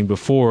were saying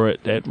before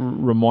it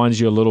reminds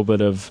you a little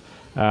bit of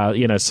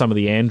some of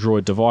the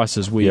Android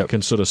devices where you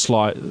can sort of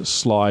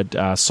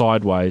slide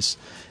sideways.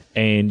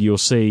 And you'll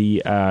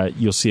see a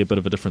bit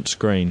of a different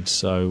screen.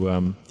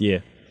 So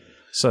it's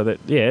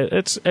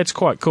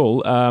quite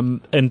cool.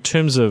 In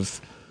terms of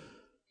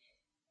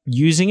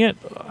using it,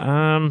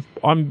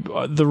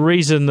 the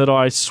reason that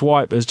I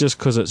swipe is just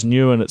because it's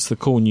new and it's the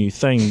cool new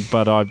thing.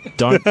 But I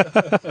don't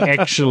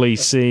actually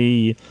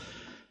see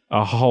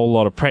a whole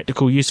lot of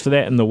practical use for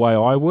that in the way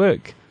I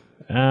work.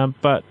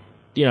 But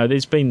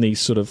there's been these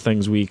sort of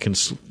things where you can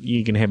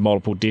have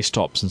multiple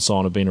desktops and so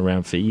on have been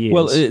around for years.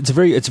 Well, it's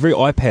very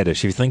iPad-ish.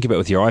 If you think about it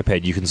with your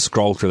iPad, you can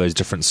scroll through those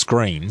different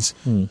screens.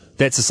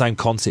 That's the same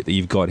concept that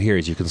you've got here,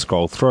 is you can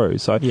scroll through.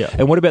 So, yeah.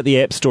 And what about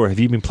the App Store? Have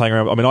you been playing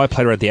around? I mean, I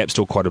played around the App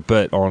Store quite a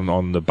bit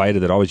on the beta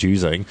that I was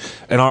using,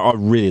 and I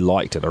really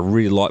liked it. I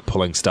really like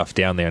pulling stuff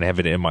down there and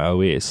having it in my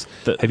OS.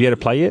 Have you had to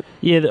play yet?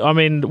 Yeah, I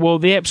mean, well,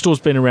 the App Store's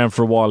been around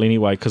for a while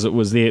anyway, because it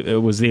was there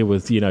with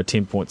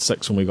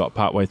 10.6 when we got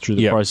partway through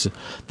the process.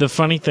 The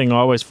funny thing I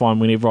always find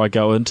whenever I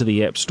go into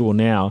the App Store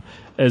now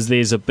is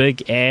there's a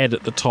big ad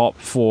at the top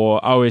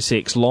for OS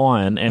X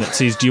Lion, and it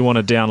says, do you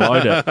want to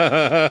download it?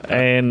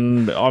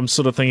 And I'm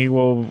sort of thinking,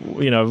 well,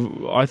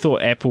 I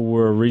thought Apple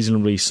were a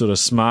reasonably sort of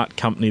smart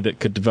company that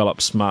could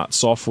develop smart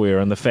software,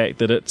 and the fact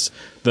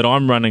that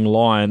I'm running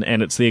Lion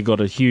and it's there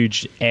got a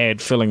huge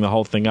ad filling the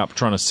whole thing up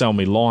trying to sell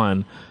me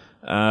Lion,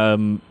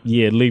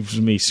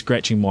 leaves me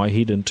scratching my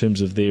head in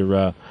terms of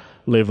their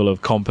level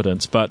of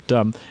competence. But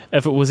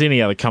if it was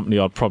any other company,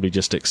 I'd probably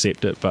just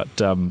accept it.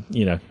 But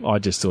I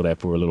just thought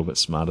Apple were a little bit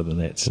smarter than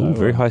that. So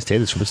very high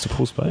standards from Mr.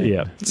 Paul Spade.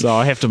 Yeah, so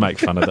I have to make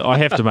fun of them. I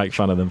have to make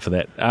fun of them for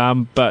that.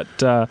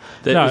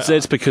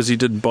 That's because you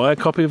didn't buy a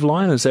copy of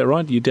Lion. Is that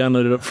right? You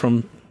downloaded it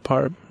from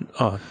Pirate?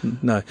 Oh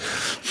no,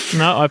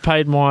 I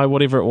paid my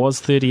whatever it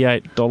was,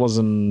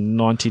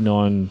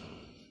 $38.99.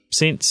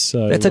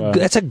 So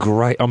that's a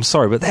great. I'm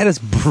sorry, but that is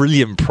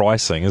brilliant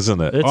pricing, isn't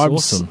it? It's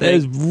awesome. That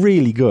is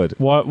really good.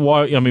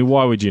 Why? I mean,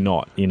 why would you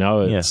not?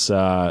 It's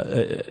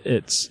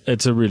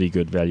it's a really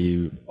good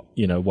value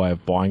way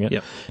of buying it.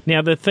 Yep.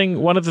 Now,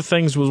 one of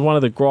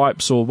the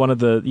gripes or one of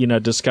the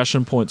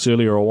discussion points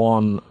earlier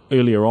on,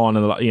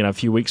 and a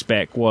few weeks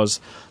back, was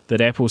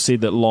that Apple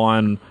said that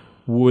Lion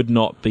would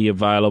not be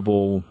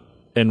available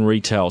in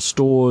retail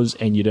stores,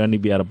 and you'd only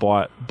be able to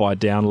buy it by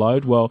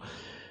download. Well,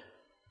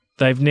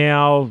 they've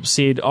now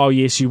said, oh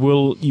yes, you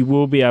will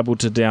be able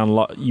to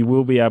download. You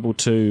will be able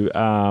to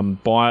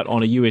buy it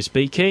on a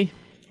USB key.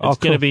 It's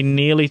going to be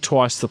nearly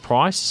twice the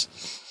price.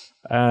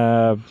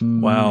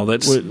 Wow,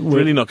 that's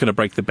really not going to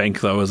break the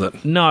bank, though, is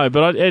it? No,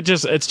 but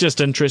it's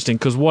just interesting,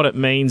 because what it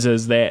means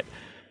is that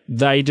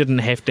they didn't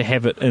have to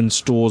have it in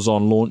stores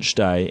on launch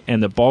day,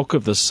 and the bulk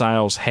of the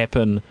sales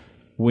happen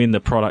when the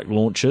product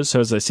launches. So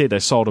as they said, they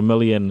sold 1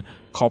 million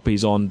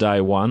copies on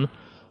day one.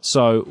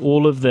 So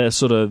all of the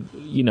sort of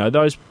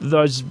those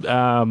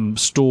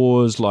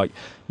stores like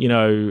we've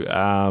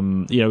got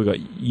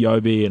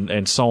Yobi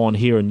and so on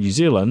here in New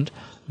Zealand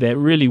that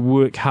really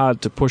work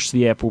hard to push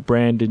the Apple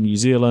brand in New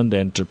Zealand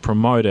and to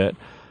promote it.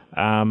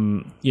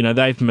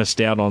 They've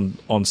missed out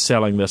on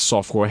selling this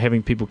software,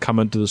 having people come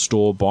into the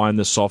store, buying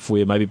the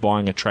software, maybe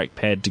buying a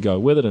trackpad to go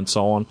with it and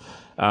so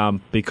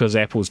on, because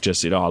Apple's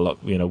just said, oh, look,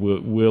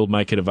 we'll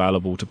make it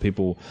available to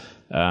people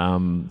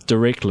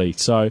directly.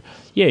 So,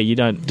 yeah, you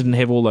didn't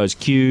have all those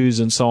queues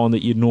and so on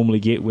that you'd normally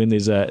get when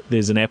there's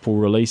an Apple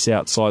release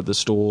outside the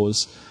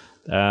stores.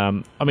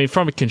 From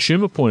a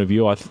consumer point of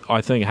view, I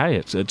think, hey,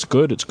 it's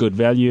good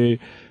value,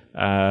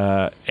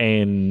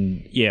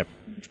 and yeah,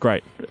 it's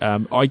great.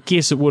 I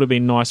guess it would have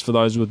been nice for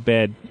those with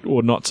bad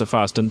or not so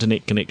fast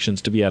internet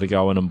connections to be able to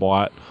go in and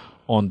buy it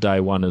on day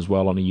one as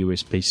well on a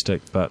USB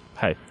stick, but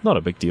hey, not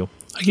a big deal.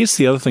 I guess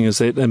the other thing is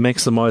that it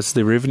maximises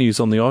their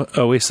revenues on the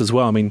OS as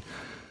well. I mean,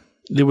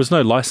 there was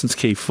no license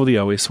key for the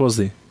OS, was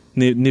there?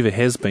 Never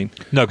has been.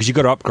 No, because you've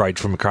got to upgrade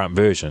from a current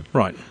version.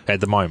 Right. At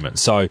the moment.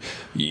 So,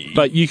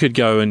 but you could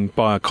go and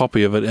buy a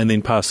copy of it and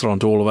then pass it on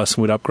to all of us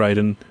and we'd upgrade,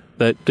 and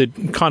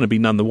they'd kind of be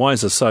none the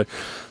wiser. So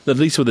at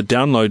least with the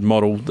download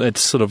model,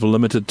 it's sort of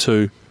limited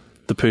to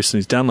the person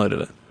who's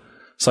downloaded it.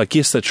 So I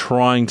guess they're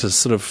trying to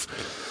sort of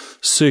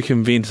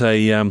circumvent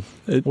a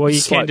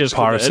slight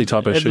piracy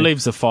type issue. It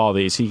leaves the file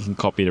there, so you can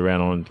copy it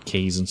around on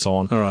keys and so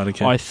on. All right,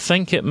 okay. I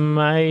think it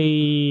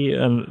may.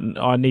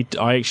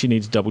 I actually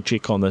need to double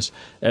check on this.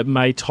 It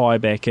may tie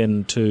back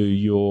into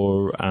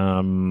your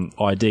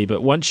ID,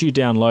 but once you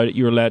download it,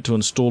 you're allowed to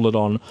install it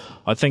on,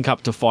 I think,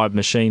 up to 5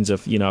 machines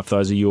if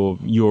those are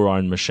your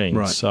own machines.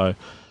 Right. So,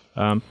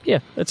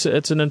 it's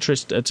an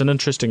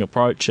interesting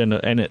approach, and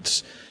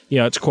it's.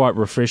 It's quite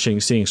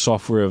refreshing seeing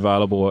software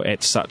available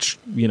at such,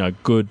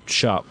 good,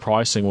 sharp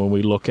pricing. When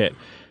we look at,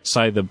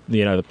 say, the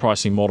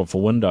pricing model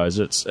for Windows,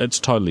 it's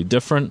totally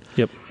different.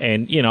 Yep.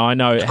 And, I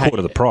know... It's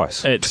quarter the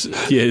price. It's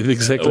yeah,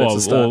 exactly.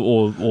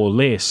 Or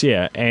less,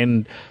 yeah.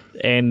 And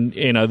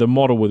the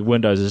model with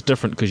Windows is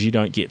different because you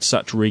don't get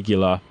such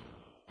regular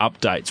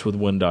updates with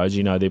Windows.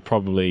 They're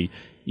probably,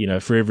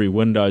 for every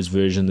Windows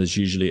version, there's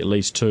usually at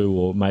least 2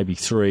 or maybe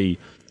 3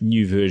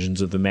 new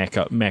versions of the Mac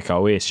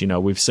OS.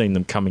 We've seen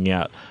them coming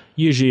out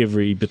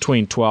usually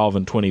between 12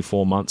 and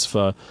 24 months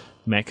for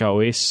Mac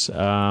OS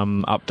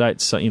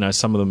updates. So,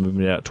 some of them have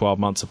been out 12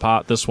 months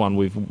apart. This one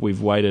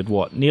we've waited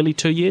nearly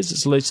 2 years.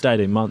 It's at least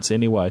 18 months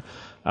anyway,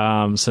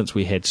 since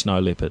we had Snow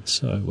Leopard.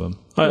 So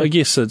I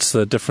guess it's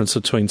the difference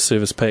between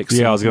service packs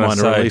and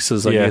minor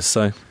releases. I guess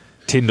so.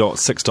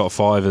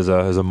 10.6.5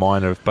 is a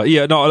minor, but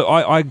yeah, no,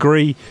 I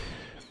agree.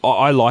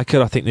 I like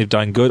it. I think they've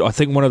done good. I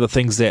think one of the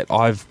things that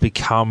I've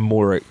become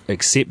more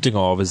accepting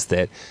of is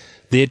that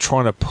they're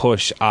trying to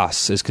push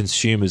us as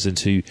consumers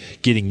into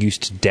getting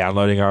used to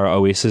downloading our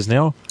OSs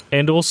now.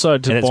 And also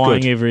to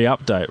buying every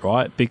update,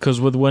 right?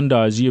 Because with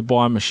Windows, you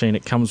buy a machine,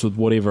 it comes with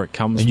whatever it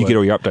comes with. And you get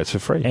all your updates for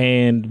free.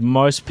 And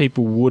most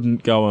people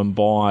wouldn't go and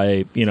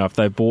buy, if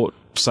they bought,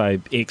 say,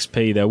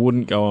 XP, they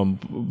wouldn't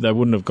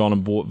have gone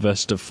and bought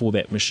Vista for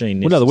that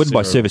machine. Well, no, they wouldn't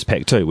buy Service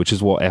Pack 2, which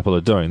is what Apple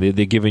are doing.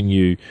 They're giving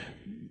you...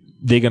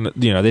 They're gonna,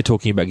 they're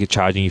talking about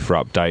charging you for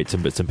updates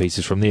and bits and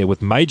pieces from there.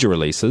 With major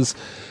releases,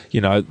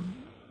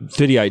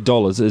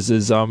 $38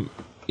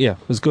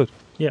 is good.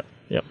 Yep.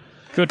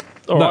 Good.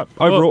 All right.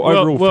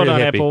 Overall, well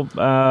done, happy. Apple.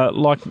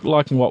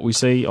 Liking what we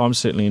see. I'm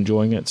certainly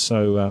enjoying it.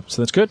 So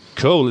that's good.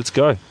 Cool. Let's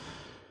go.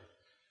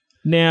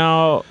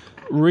 Now,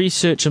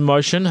 Research in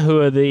Motion, who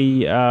are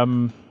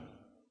the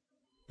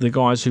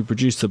guys who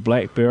produced the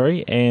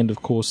BlackBerry and,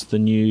 of course, the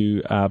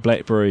new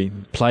BlackBerry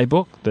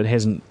Playbook that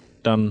hasn't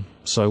done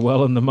so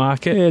well in the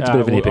market. Yeah, it's a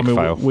bit of an epic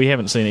fail. We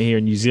haven't seen it here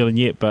in New Zealand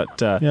yet,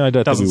 but I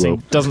don't think we will.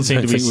 Doesn't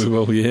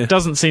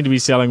seem to be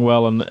selling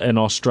well in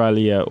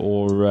Australia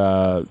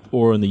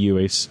or in the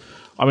US.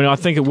 I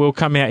think it will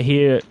come out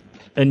here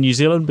in New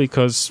Zealand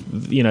because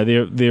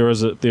there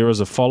is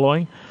a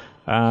following.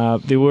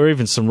 There were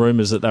even some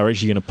rumours that they were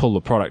actually going to pull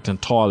the product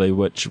entirely,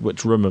 which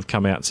RIM have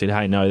come out and said,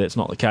 hey, no, that's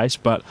not the case.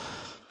 But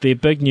their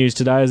big news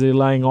today is they're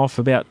laying off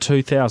about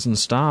 2,000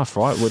 staff,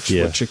 right? Which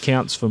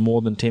accounts for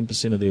more than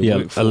 10% of their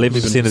workforce.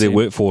 11% of their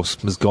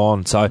workforce is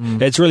gone. So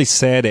it's really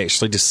sad,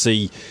 actually, to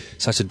see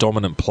such a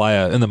dominant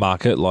player in the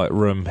market like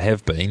RIM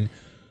have been,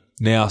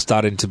 now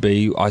starting to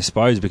be, I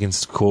suppose,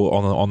 begins to call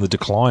on the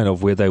decline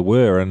of where they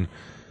were, and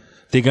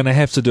they're going to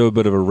have to do a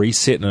bit of a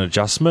reset and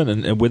adjustment,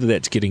 and whether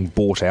that's getting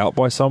bought out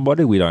by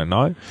somebody, we don't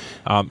know.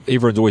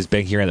 Everyone's always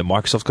banking around that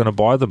Microsoft's going to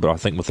buy them, but I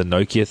think with the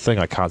Nokia thing,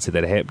 I can't see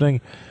that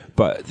happening.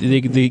 But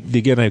they're going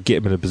to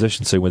get them in a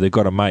position soon where they've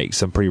got to make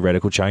some pretty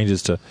radical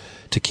changes to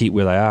keep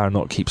where they are and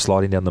not keep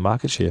sliding down the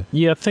market share.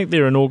 Yeah, I think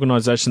they're an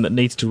organisation that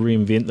needs to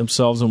reinvent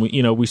themselves, and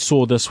we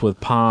saw this with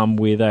Palm,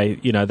 where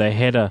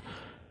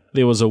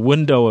there was a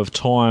window of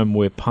time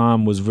where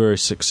Palm was very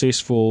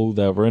successful,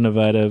 they were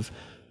innovative.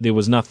 There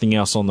was nothing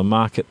else on the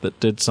market that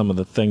did some of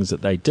the things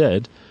that they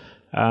did.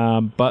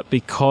 But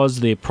because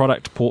their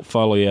product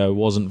portfolio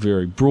wasn't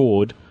very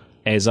broad,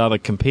 as other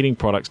competing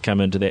products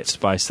come into that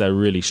space, they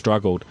really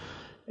struggled.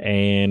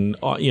 And,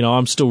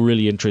 I'm still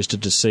really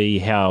interested to see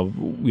how,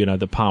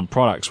 the Palm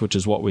products, which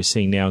is what we're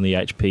seeing now in the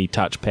HP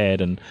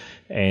touchpad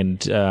and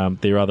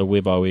their other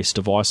WebOS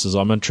devices,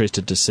 I'm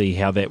interested to see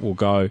how that will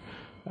go,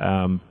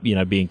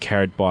 being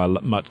carried by a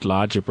much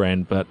larger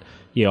brand. But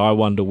yeah, I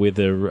wonder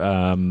whether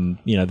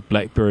the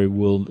BlackBerry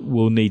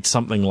will need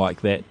something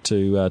like that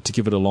to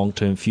give it a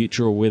long-term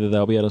future, or whether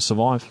they'll be able to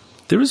survive.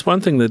 There is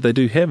one thing that they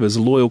do have is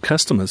loyal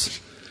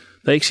customers.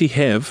 They actually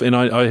have, and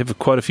I have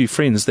quite a few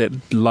friends that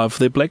love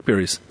their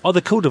BlackBerries. Oh,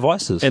 they're cool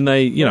devices. And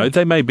they,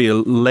 they may be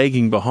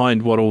lagging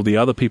behind what all the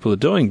other people are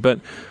doing, but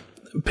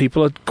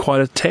people are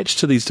quite attached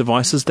to these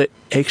devices that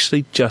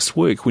actually just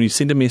work. When you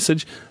send a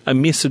message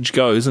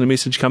goes and a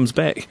message comes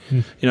back.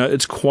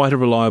 It's quite a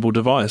reliable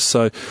device.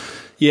 So,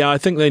 yeah, I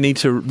think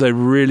they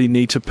really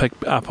need to pick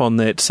up on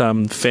that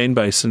fan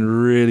base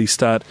and really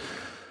start,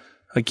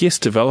 I guess,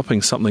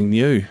 developing something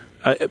new.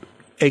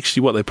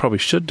 Actually, what they probably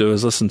should do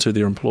is listen to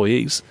their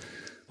employees,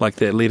 like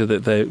that letter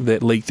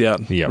that leaked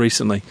out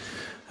recently.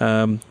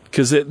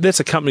 Because that's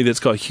a company that's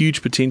got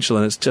huge potential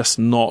and it's just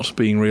not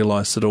being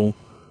realised at all.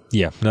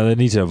 Yeah, no, they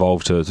need to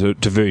evolve to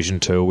version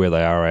 2 where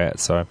they are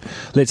at. So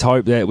let's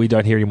hope that we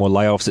don't hear any more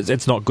layoffs.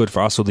 It's not good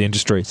for us or the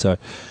industry. So,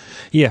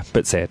 yeah,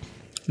 bit sad.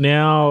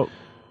 Now,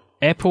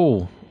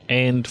 Apple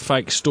and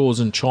fake stores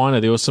in China.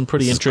 There was some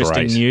pretty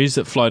interesting news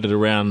that floated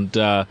around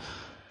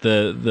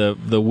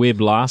the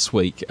web last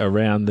week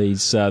around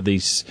these.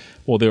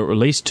 Well, there were at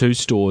least 2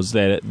 stores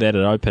that had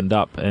opened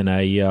up in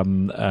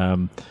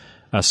a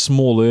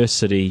smaller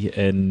city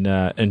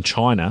in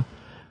China.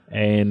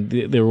 And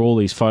there were all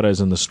these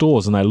photos in the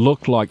stores, and they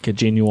looked like a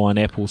genuine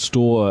Apple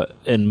store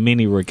in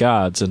many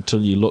regards until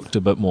you looked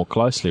a bit more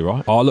closely,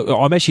 right? Oh, look,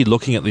 I'm actually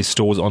looking at these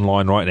stores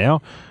online right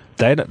now.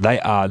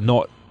 They are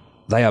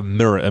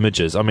mirror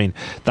images. I mean,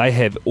 they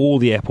have all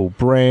the Apple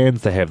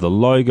brands, they have the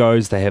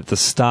logos, they have the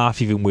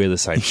staff even wear the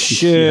same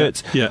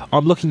shirts. Yeah.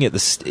 I'm looking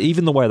at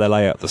even the way they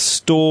lay out the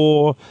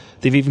store.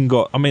 They've even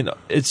got, I mean,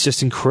 it's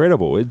just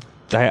incredible.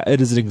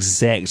 It is an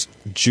exact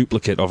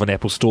duplicate of an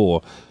Apple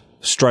store.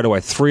 Straight away,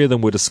 3 of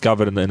them were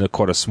discovered in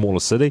quite a smaller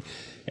city,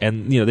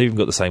 and they've even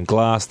got the same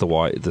glass, the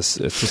white.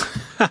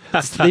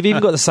 They've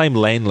even got the same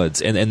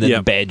landlords and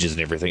the badges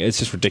and everything. It's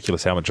just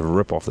ridiculous how much of a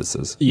rip-off this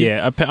is.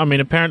 Yeah, I mean,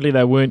 apparently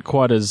they weren't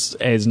quite as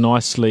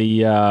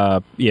nicely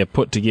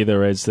put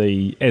together as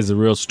the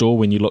real store.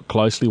 When you look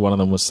closely, one of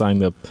them was saying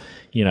the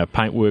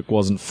paintwork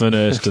wasn't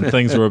finished and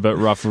things were a bit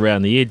rough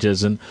around the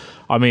edges. And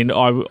I mean,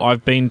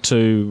 I've been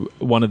to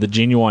one of the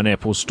genuine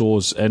Apple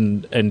stores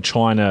in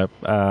China.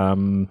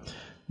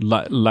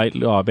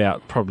 Lately,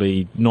 about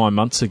probably 9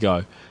 months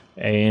ago,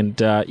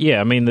 and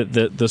I mean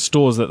the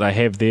stores that they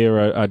have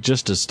there are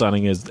just as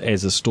stunning as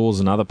the stores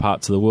in other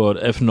parts of the world,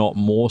 if not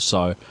more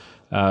so.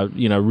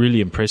 Really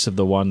impressive,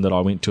 the one that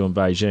I went to in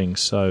Beijing.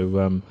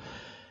 So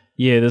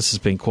this has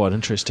been quite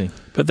interesting.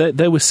 But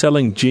they were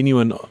selling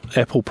genuine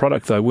Apple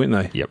product though, weren't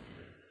they? Yep.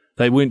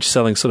 They weren't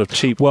selling sort of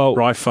cheap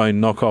iPhone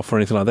knockoff or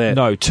anything like that.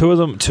 No, two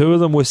of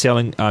them were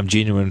selling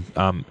genuine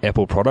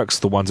Apple products,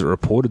 the ones that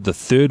reported. The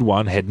third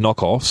one had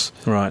knockoffs,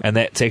 right, and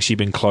that's actually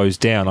been closed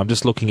down. I'm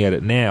just looking at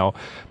it now,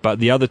 but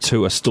the other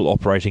 2 are still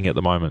operating at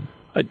the moment.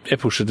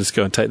 Apple should just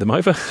go and take them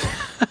over.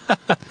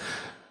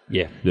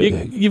 Yeah.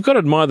 You've got to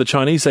admire the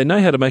Chinese. They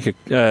know how to make a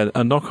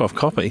knockoff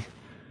copy.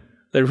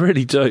 They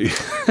really do.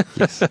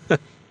 Yes.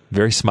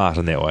 Very smart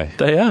in that way.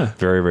 They are.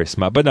 Very, very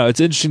smart. But no, it's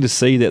interesting to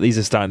see that these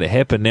are starting to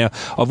happen. Now,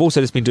 I've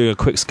also just been doing a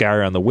quick scour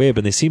around the web,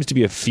 and there seems to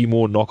be a few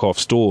more knockoff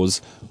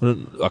stores,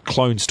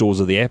 clone stores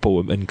of the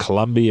Apple in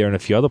Colombia and a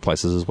few other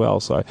places as well.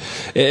 So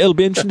it'll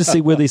be interesting to see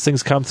where these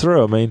things come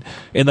through. I mean,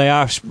 and they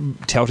are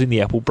touting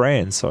the Apple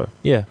brand. So,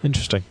 yeah,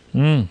 interesting.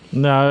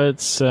 No,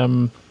 it's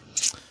pretty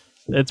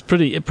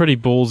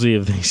ballsy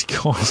of these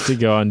guys to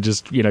go and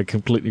just,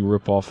 completely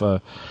rip off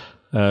a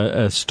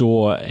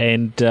store,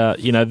 and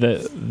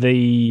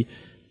the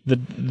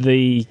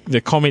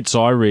comments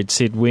I read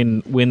said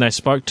when they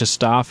spoke to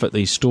staff at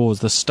these stores,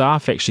 the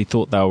staff actually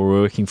thought they were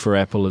working for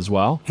Apple as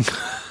well.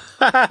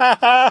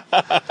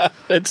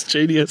 That's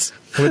genius.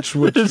 Which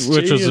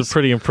was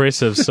pretty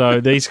impressive.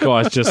 So these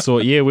guys just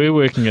thought, we're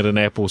working at an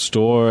Apple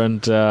store,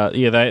 and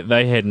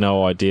they had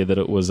no idea that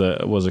it was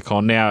a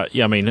con. Now,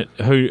 I mean,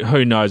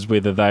 who knows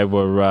whether they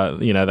were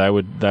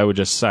they were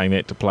just saying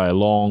that to play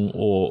along,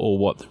 or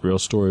what the real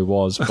story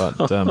was.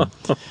 But I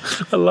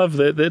love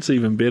that. That's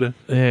even better.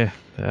 Yeah.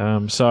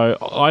 So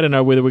I don't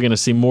know whether we're going to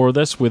see more of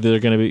this. Whether we're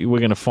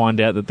going to find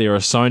out that there are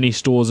Sony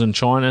stores in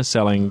China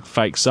selling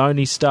fake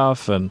Sony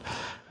stuff and.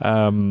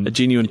 A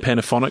genuine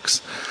Panasonics,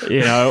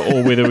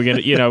 or whether we're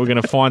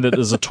going to find that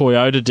there's a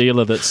Toyota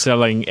dealer that's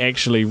selling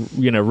actually,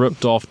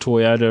 ripped off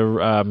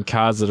Toyota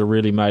cars that are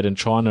really made in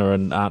China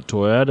and aren't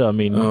Toyota. I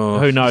mean,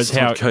 who knows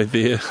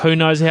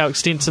how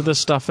extensive this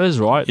stuff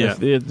is, right? Yeah.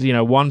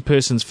 If, one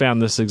person's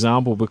found this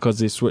example because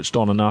they're switched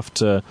on enough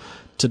to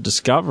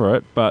discover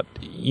it, but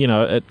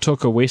it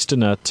took a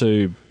Westerner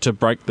to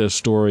break the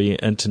story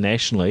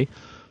internationally.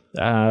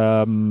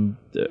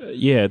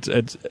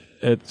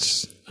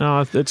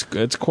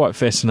 It's quite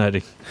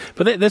fascinating.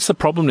 But that's the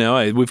problem now,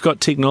 eh? We've got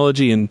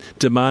technology and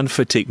demand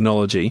for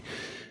technology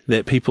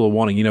that people are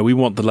wanting. We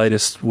want the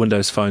latest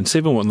Windows Phone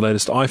 7, we want the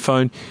latest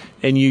iPhone,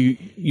 and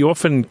you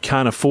often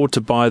can't afford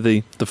to buy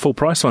the full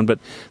price one, but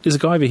there's a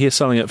guy over here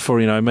selling it for,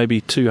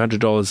 maybe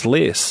 $200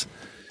 less,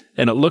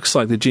 and it looks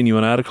like the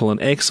genuine article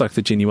and acts like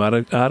the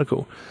genuine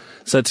article.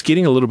 So it's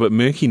getting a little bit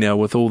murky now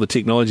with all the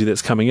technology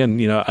that's coming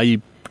in. Are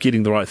you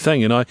getting the right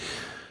thing? And I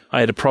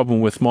had a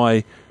problem with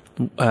my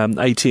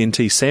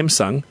AT&T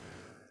Samsung,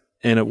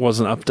 and it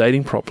wasn't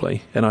updating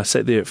properly, and I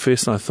sat there at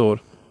first and I thought,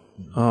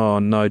 oh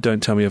no,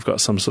 don't tell me I've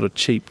got some sort of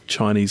cheap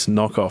Chinese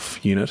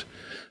knockoff unit.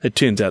 It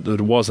turns out that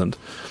it wasn't.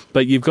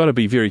 But you've got to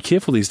be very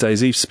careful these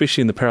days,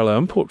 especially in the parallel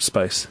import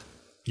space.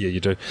 Yeah, you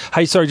do.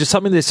 Hey, sorry, just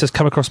something that's just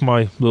come across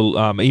my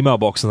little email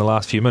box in the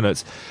last few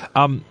minutes.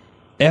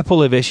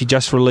 Apple have actually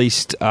just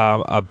released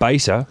a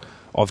beta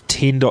of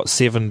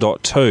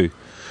 10.7.2.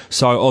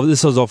 So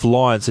this was off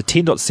Lion. So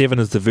 10.7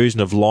 is the version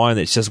of Lion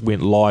that's just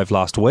went live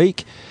last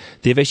week.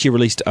 They've actually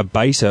released a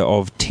beta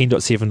of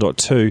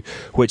 10.7.2,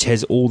 which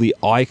has all the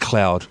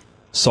iCloud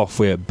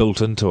software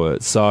built into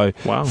it. So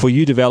for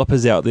you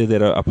developers out there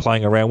that are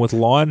playing around with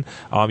Lion,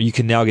 you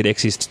can now get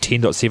access to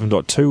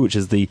 10.7.2, which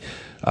is the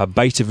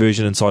beta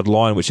version inside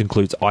Lion, which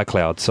includes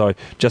iCloud. So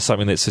just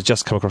something that's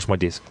just come across my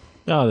desk.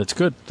 Oh, that's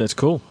good. That's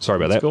cool. Sorry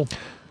about that. Cool.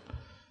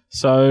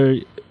 So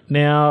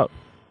now,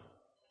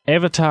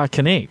 Avatar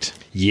Kinect.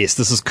 Yes,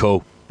 this is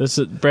cool.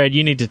 Brad,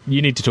 you need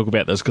to talk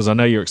about this because I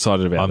know you're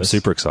excited about this. I'm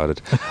super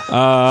excited.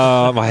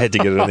 I had to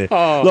get it in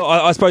there. Look,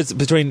 I suppose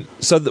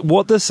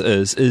what this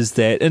is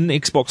that in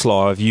Xbox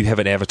Live you have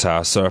an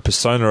avatar, so a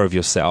persona of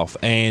yourself,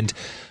 and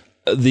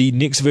the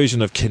next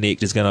version of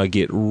Kinect is going to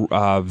get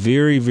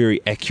very,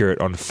 very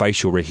accurate on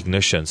facial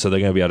recognition. So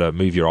they're going to be able to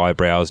move your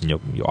eyebrows, and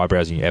your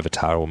eyebrows and your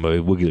avatar will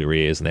move, wiggle your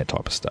ears and that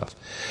type of stuff.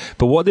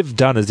 But what they've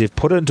done is they've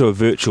put it into a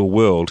virtual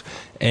world,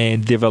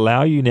 and they've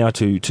allowed you now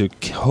to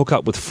hook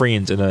up with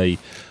friends in a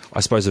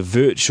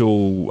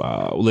virtual,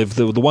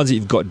 the ones that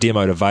you've got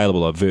demoed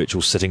available are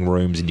virtual sitting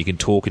rooms, and you can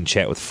talk and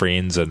chat with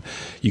friends, and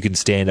you can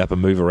stand up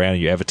and move around,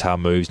 and your avatar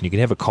moves, and you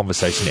can have a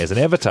conversation as an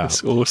avatar.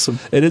 That's awesome.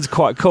 It is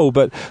quite cool,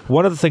 but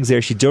one of the things they're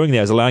actually doing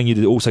now is allowing you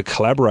to also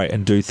collaborate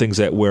and do things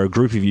where a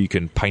group of you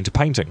can paint a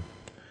painting.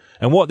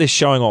 And what they're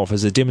showing off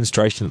is a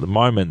demonstration at the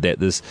moment that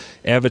this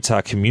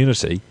avatar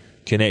community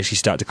can actually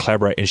start to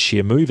collaborate and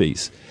share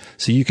movies.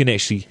 So you can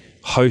actually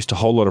host a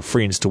whole lot of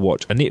friends to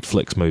watch a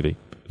Netflix movie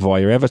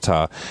via your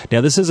avatar.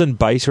 Now, this is in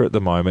beta at the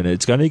moment.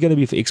 It's only going to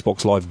be for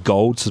Xbox Live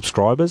Gold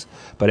subscribers,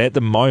 but at the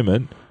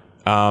moment,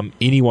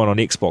 anyone on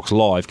Xbox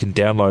Live can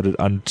download it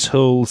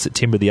until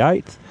September the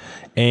 8th,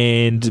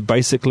 and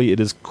basically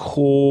it is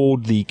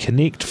called the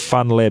Kinect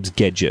Fun Labs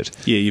Gadget.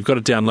 Yeah, you've got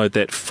to download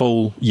that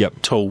full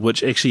tool,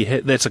 which actually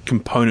that's a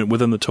component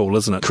within the tool,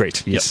 isn't it?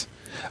 Correct, yes.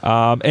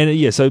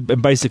 So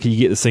basically you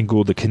get this thing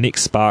called the Kinect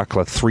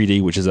Sparkler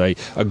 3D, which is a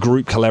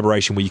group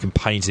collaboration where you can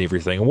paint and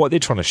everything. And what they're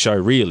trying to show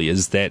really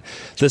is that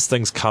this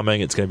thing's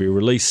coming, it's going to be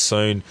released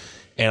soon,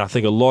 and I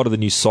think a lot of the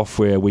new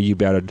software where you'll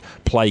be able to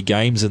play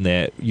games in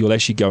that, you'll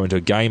actually go into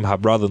a game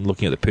hub rather than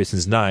looking at the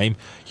person's name,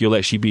 you'll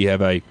actually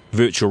have a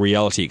virtual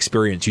reality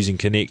experience using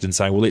Kinect and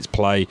saying, well, let's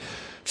play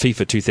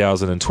FIFA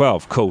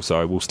 2012. Cool,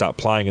 so we'll start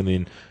playing and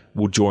then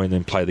we'll join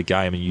and play the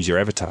game and use your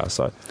avatar.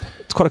 So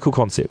it's quite a cool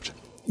concept.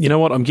 You know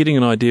what? I'm getting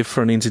an idea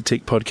for an NZ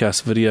Tech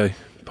podcast video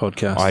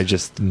podcast. I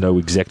just know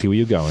exactly where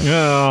you're going.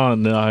 Oh,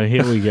 no.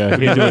 Here we go.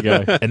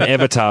 An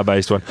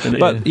avatar-based one.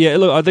 But, yeah,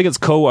 look, I think it's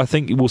cool. I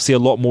think we'll see a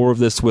lot more of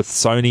this with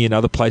Sony and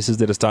other places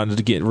that are starting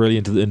to get really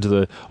into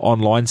the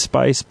online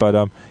space. But,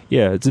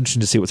 it's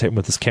interesting to see what's happening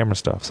with this camera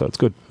stuff. So it's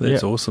good.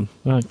 That's awesome.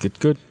 Oh,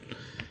 good.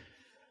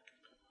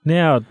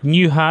 Now,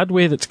 new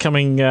hardware that's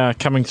coming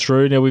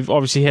through. Now, we've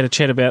obviously had a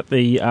chat about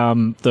the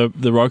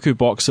Roku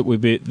box that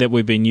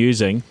we've been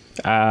using.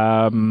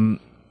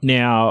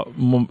 Now,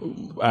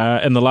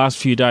 in the last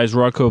few days,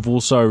 Roku have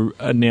also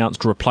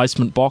announced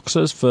replacement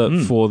boxes for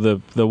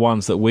the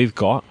ones that we've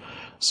got.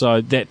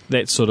 So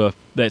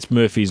that's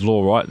Murphy's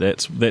Law, right?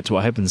 That's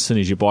what happens as soon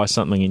as you buy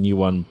something, a new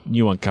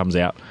one comes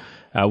out.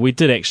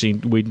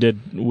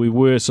 we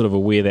were sort of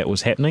aware that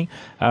was happening.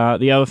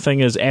 The other thing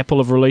is Apple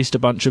have released a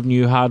bunch of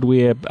new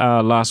hardware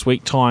last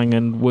week, tying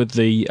in with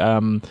the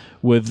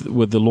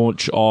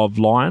launch of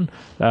Lion.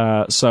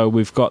 So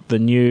we've got the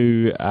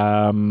new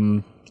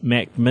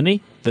Mac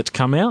Mini that's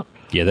come out.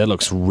 Yeah, that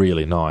looks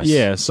really nice.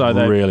 Yeah, so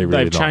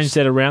they've changed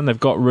that around. They've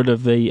got rid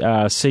of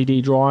the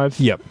CD drive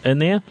in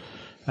there.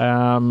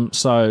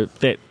 So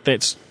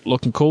that's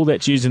looking cool.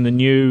 That's using the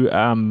newer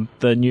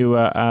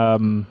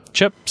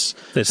chips.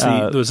 That's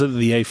was it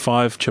the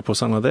A5 chip or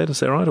something like that?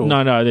 Is that right? Or?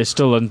 No. There's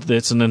still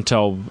that's an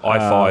Intel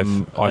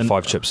i5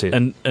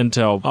 chipset.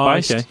 Intel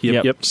based. Okay.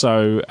 Yep.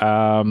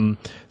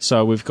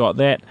 So we've got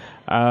that.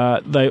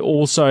 They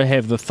also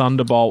have the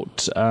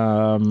Thunderbolt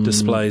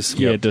displays.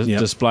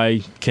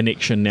 Display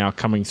connection now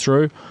coming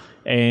through.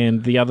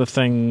 And the other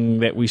thing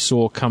that we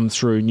saw come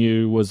through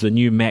new was the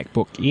new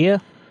MacBook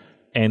Air.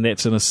 And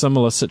that's in a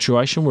similar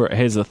situation where it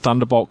has a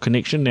Thunderbolt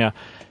connection. Now,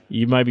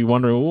 you may be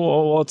wondering,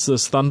 what's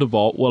this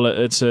Thunderbolt? Well,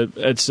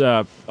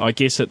 I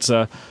guess it's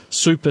a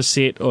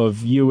superset of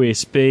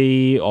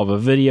USB, of a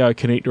video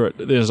connector.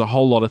 There's a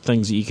whole lot of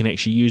things that you can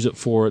actually use it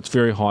for. It's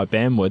very high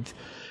bandwidth.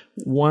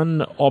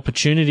 One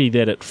opportunity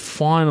that it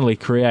finally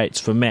creates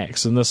for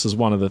Macs, and this is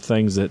one of the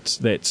things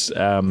that's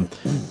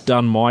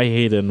done my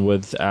head in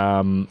with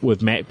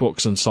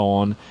MacBooks and so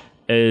on,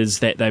 is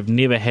that they've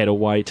never had a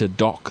way to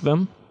dock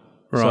them.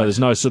 Right. So there's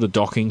no sort of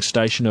docking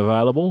station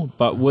available,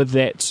 but with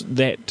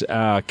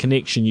that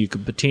connection, you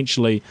could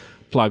potentially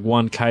plug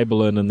one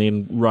cable in and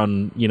then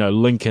run,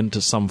 link into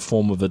some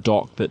form of a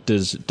dock that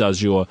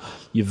does your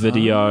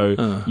video,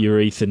 your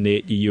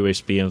Ethernet, your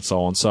USB, and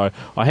so on. So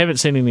I haven't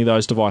seen any of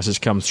those devices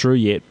come through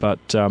yet, but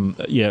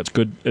it's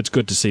good. It's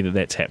good to see that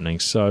that's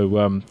happening.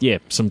 So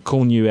some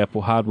cool new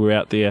Apple hardware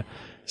out there.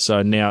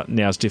 So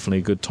now's definitely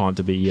a good time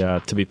to be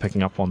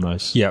picking up on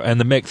those. Yeah, and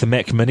the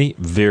Mac Mini,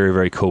 very,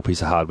 very cool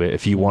piece of hardware.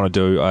 If you want to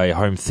do a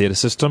home theatre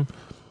system,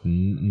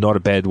 not a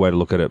bad way to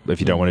look at it if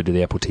you don't want to do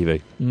the Apple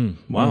TV.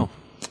 Wow.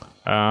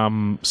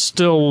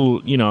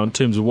 Still, in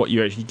terms of what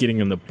you're actually getting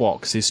in the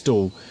box, there's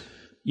still,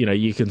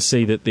 you can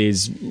see that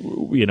there's,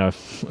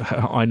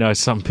 I know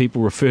some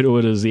people refer to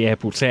it as the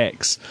Apple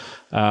tax.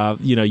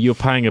 You're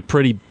paying a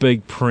pretty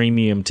big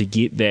premium to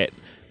get that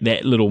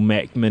little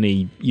Mac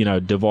Mini,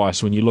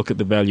 device. When you look at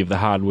the value of the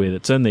hardware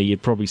that's in there,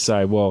 you'd probably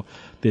say, well,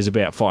 there's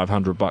about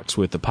 $500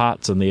 worth of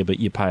parts in there, but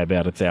you pay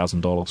about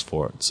 $1,000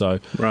 for it. So,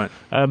 right.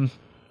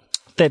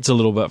 That's a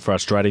little bit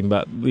frustrating,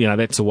 but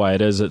that's the way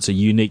it is. It's a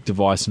unique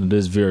device, and it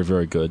is very,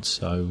 very good.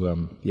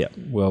 So,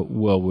 well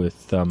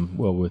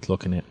worth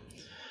looking at.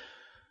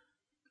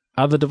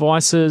 Other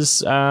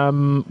devices,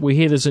 we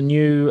hear there's a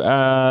new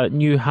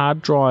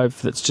hard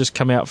drive that's just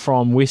come out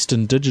from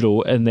Western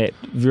Digital in that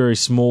very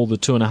small, the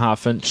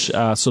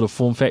 2.5-inch sort of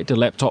form factor,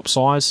 laptop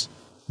size,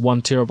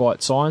 1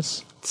 terabyte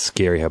size. It's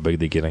scary how big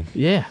they're getting.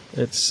 Yeah,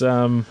 it's.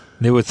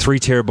 There were 3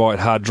 terabyte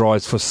hard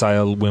drives for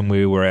sale when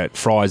we were at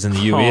Fry's in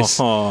the US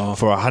for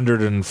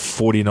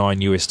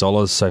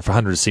 $149, so for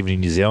 170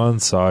 New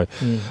Zealand. So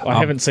I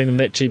haven't seen them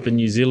that cheap in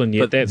New Zealand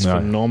yet. That's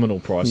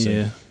phenomenal pricing.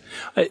 Yeah.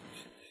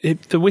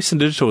 The Western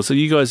Digital, so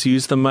you guys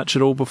used them much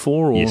at all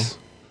before? Or yes.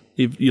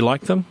 You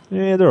like them?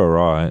 Yeah, they're all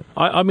right.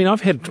 I mean,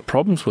 I've had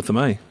problems with them,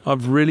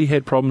 I've really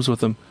had problems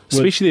with them,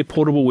 especially their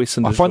portable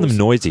Western Digitals. I find them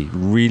noisy,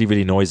 really,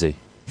 really noisy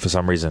for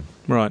some reason.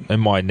 Right. In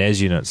my NAS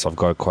units, I've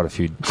got quite a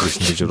few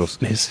Western Digitals.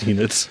 NAS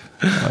units.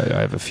 I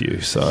have a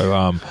few.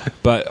 So,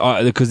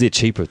 but because they're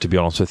cheaper, to be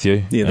honest with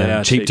you. Yeah, they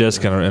are cheap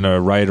disk and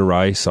a RAID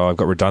array, so I've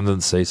got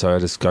redundancy, so I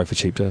just go for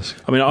cheap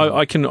disk. I mean,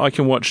 I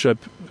can watch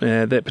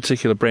that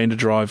particular branded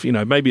drive.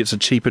 Maybe it's a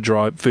cheaper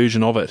drive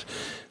version of it,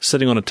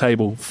 sitting on a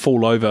table,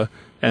 fall over,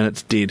 and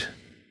it's dead.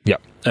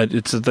 Yep.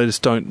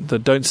 They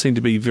don't seem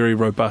to be very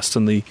robust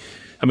in the.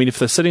 I mean, if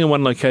they're sitting in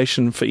one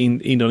location for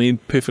end on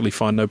end, perfectly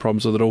fine, no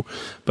problems with it all.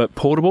 But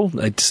portable,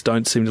 they just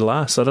don't seem to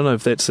last. I don't know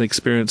if that's an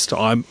experience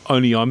I'm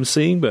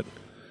seeing, but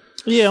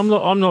yeah,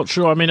 I'm not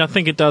sure. I mean, I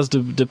think it does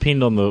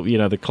depend on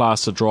the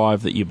class of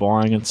drive that you're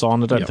buying and so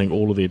on. I don't think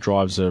all of their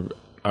drives are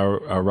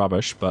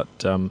rubbish, but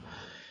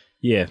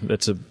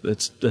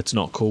it's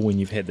not cool when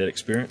you've had that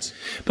experience.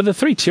 But the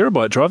 3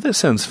 terabyte drive, that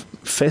sounds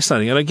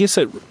fascinating, and I guess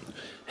it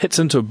hits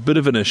into a bit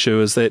of an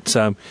issue, is that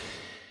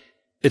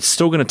it's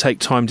still going to take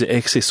time to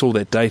access all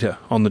that data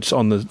on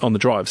the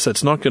drive, so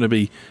it's not going to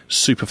be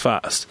super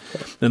fast.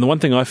 And the one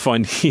thing I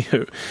find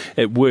here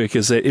at work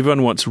is that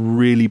everyone wants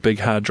really big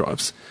hard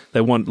drives.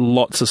 They want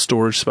lots of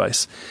storage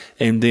space.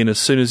 And then as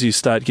soon as you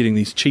start getting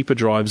these cheaper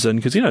drives in,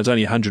 because it's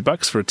only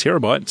 $100 for a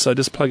terabyte, so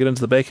just plug it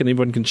into the back and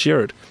everyone can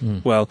share it.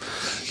 Well,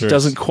 it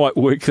doesn't quite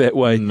work that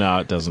way. No,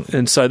 it doesn't.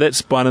 And so that's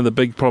one of the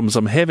big problems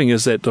I'm having,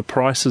 is that the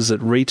prices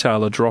at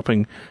retail are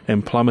dropping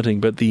and plummeting,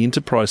 but the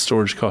enterprise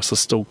storage costs are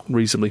still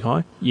reasonably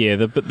high. Yeah,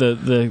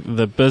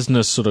 the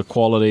business sort of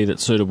quality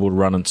that's suitable to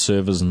run in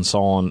servers and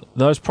so on,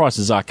 those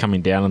prices are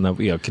coming down, and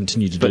they'll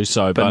continue to do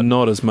so. But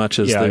not as much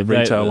as the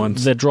retail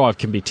ones. The drive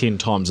can be 10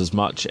 times as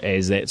much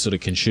as that sort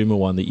of consumer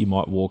one that you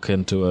might walk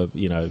into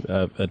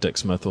a Dick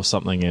Smith or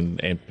something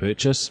and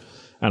purchase.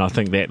 And I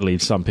think that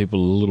leaves some people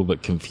a little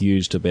bit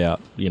confused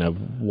about,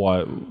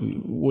 what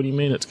do you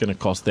mean it's going to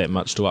cost that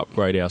much to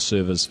upgrade our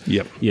servers,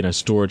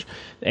 storage?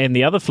 And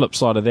the other flip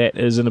side of that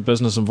is in a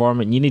business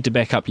environment, you need to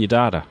back up your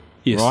data,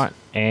 right?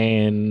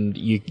 And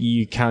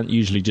you can't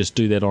usually just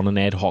do that on an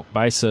ad hoc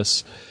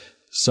basis.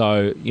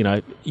 So,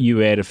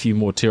 you add a few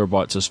more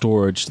terabytes of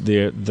storage,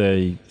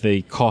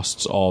 the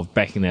costs of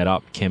backing that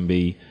up can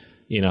be,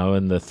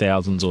 in the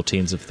thousands or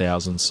tens of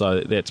thousands.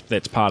 So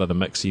that's part of the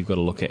mix you've got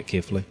to look at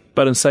carefully.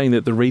 But in saying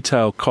that, the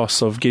retail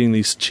costs of getting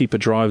these cheaper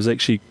drives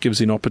actually gives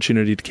you an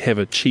opportunity to have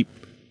a cheap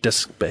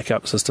disk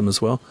backup system as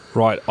well.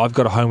 Right, I've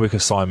got a homework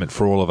assignment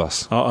for all of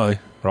us. Uh-oh.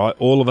 Right,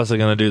 all of us are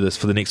going to do this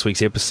for the next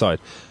week's episode.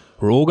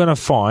 We're all going to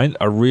find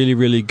a really,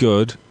 really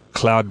good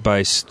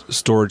cloud-based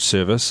storage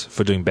service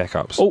for doing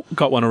backups. Oh,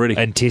 got one already.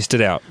 And test it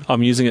out.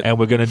 I'm using it. And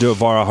we're going to do it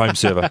via a home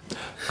server.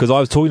 Because I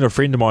was talking to a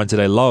friend of mine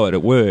today, Lowett,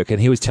 at work,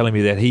 and he was telling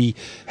me that he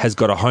has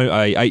got a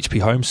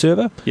HP home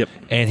server. Yep.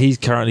 And he's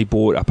currently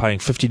paying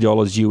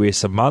 $50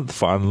 US a month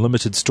for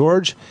unlimited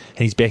storage, and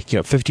he's backing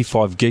up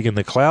 55 gig in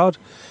the cloud.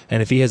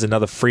 And if he has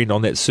another friend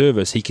on that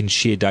service, he can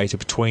share data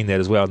between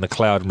that as well in the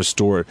cloud and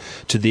restore it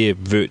to their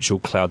virtual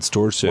cloud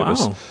storage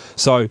service. Wow.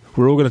 So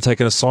we're all going to take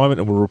an assignment,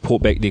 and we'll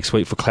report back next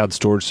week for cloud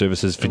storage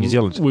services for New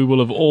Zealand. We will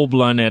have all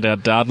blown out our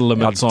data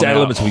limits. Our data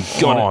limits will be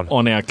gone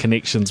on our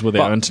connections with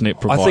our internet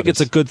providers. I think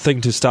it's a good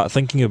thing to start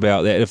thinking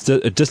about that. If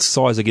the disk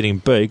size are getting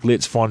big,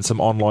 let's find some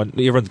online.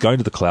 Everyone's going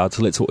to the cloud,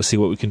 so let's see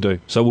what we can do.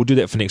 So we'll do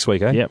that for next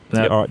week, eh? Yep.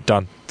 All right,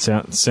 done.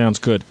 Sounds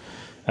good.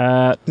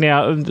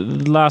 Now,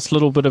 the last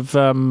little bit of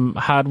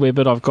hardware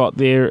bit I've got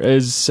there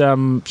is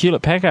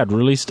Hewlett-Packard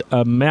released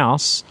a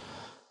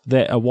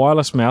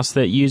wireless mouse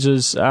that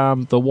uses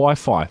the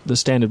Wi-Fi, the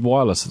standard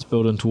wireless that's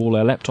built into all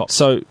our laptops.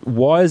 So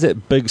why is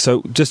that big?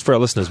 So just for our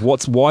listeners,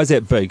 why is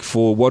that big?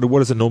 For what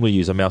does it normally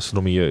use? A mouse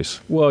normally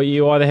use? Well,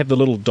 you either have the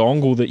little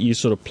dongle that you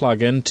sort of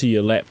plug into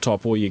your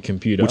laptop or your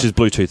computer, which is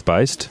Bluetooth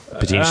based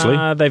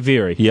potentially. They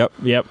vary. Yep.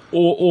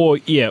 Or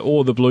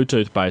the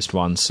Bluetooth based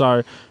one.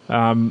 So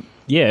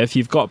if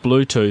you've got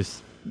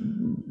Bluetooth,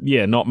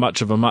 not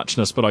much of a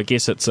muchness, but I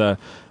guess it's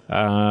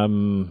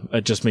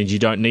it just means you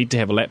don't need to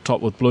have a laptop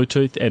with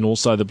Bluetooth, and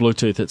also the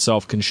Bluetooth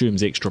itself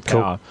consumes extra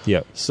power. Cool.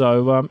 Yeah.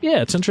 So,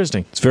 it's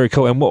interesting. It's very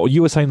cool. And what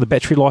you were saying, the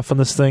battery life on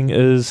this thing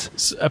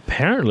is?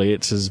 Apparently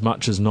it's as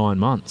much as 9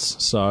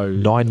 months. So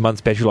 9 months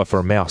battery life for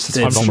a mouse. It's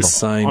phenomenal.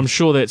 Insane. I'm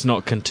sure that's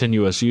not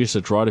continuous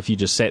usage, right? If you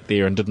just sat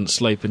there and didn't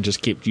sleep and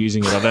just kept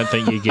using it, I don't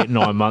think you get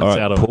 9 months right,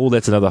 out of it. Paul,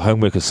 that's another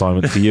homework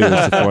assignment for you, is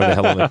to find out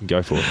how long they can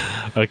go for.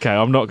 Okay,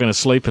 I'm not going to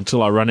sleep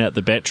until I run out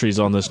the batteries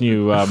on this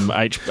new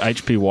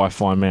HP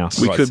Wi-Fi mouse.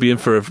 We could be in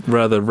for a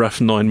rather rough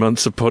 9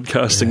 months of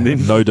podcasting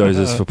then. No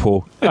doses for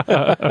Paul.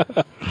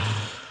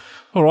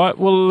 All right.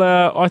 Well,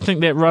 I think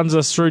that runs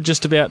us through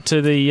just about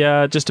to the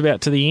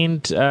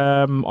end.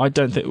 I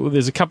don't think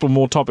there's a couple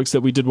more topics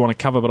that we did want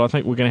to cover, but I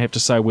think we're going to have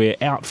to say we're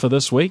out for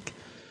this week.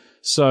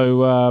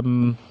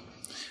 So,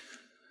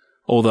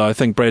 although I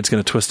think Brad's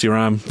going to twist your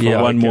arm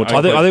for one more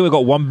topic. I think we've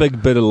got one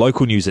big bit of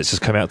local news that's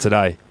just come out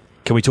today.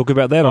 Can we talk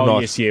about that or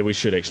not? Yes, we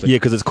should actually. Yeah,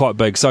 because it's quite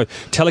big. So,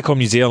 Telecom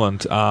New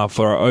Zealand,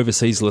 for our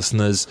overseas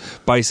listeners,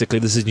 basically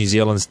this is New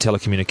Zealand's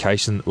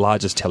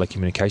largest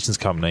telecommunications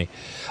company,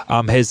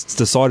 has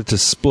decided to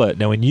split.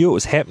 Now, we knew it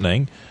was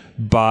happening,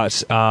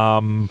 but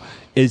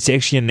it's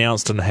actually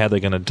announced on how they're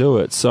going to do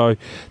it. So,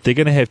 they're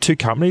going to have two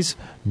companies,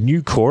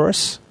 New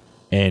Chorus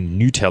and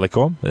New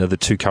Telecom. They're the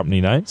two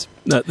company names.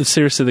 No,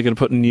 seriously, they're going to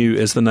put New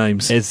as the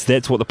names.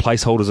 That's what the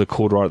placeholders are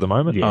called right at the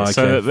moment. Yeah,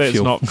 so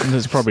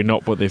that's probably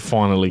not what they're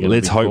finally going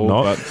to be called.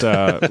 Let's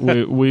hope not.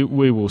 But we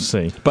will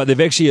see. But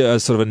they've actually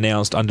sort of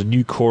announced under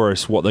New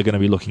Chorus what they're going to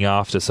be looking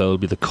after. So it'll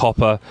be the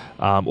copper,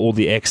 all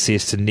the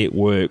access to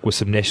network with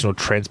some national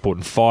transport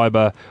and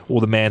fibre, all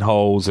the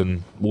manholes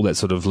and all that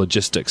sort of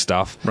logistics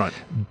stuff. Right.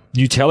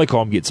 New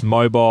Telecom gets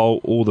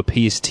mobile, all the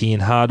PSTN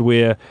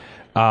hardware,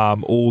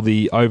 all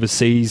the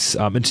overseas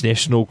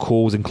international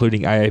calls,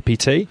 including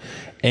AAPT,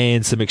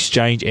 and some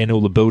exchange and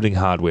all the building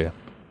hardware.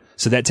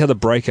 So that's how the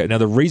breakout. Now,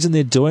 the reason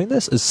they're doing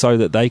this is so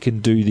that they can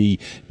do the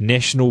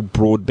national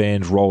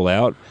broadband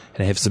rollout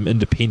and have some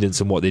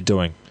independence in what they're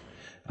doing.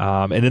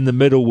 And in the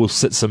middle will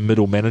sit some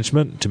middle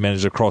management to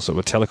manage across it,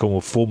 where Telecom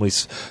will formally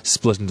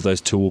split into those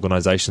two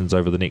organisations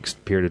over the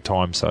next period of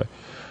time. So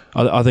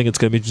I think it's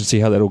going to be interesting to see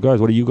how that all goes.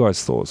 What are you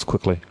guys' thoughts,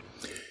 quickly?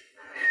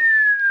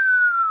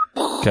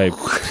 Okay,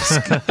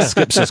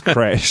 Skip's just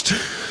crashed.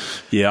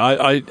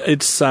 Yeah,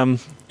 it's going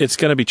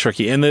to be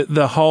tricky, and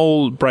the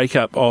whole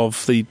breakup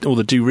of the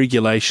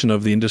deregulation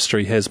of the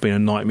industry has been a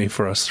nightmare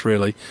for us,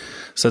 really.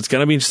 So it's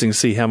going to be interesting to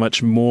see how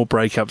much more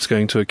breakup's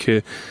going to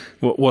occur,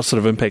 what sort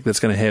of impact that's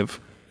going to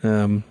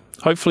have.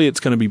 Hopefully, it's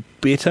going to be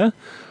better,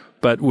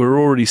 but we're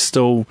already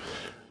still.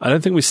 I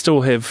don't think we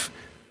still have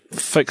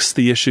fixed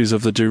the issues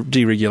of the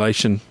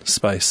deregulation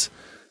space.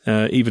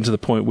 Even to the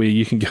point where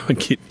you can go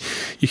and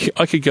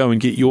I could go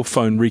and get your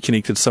phone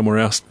reconnected somewhere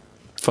else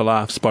for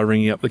laughs by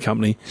ringing up the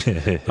company.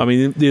 I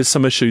mean, there's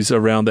some issues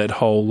around that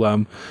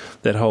whole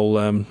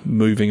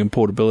moving and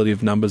portability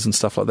of numbers and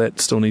stuff like that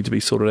still need to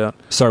be sorted out.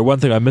 Sorry, one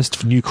thing I missed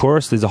for New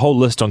Chorus, there's a whole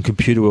list on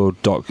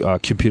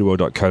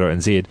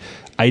computerworld.co.nz.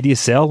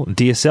 ADSL and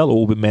DSL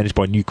all been managed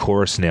by New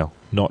Chorus now,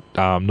 not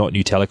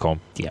New Telecom.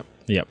 Yep.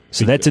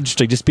 So that's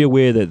interesting. Just be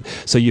aware that,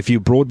 so if your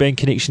broadband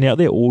connection out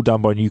there, all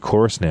done by New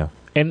Chorus now.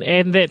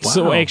 And that's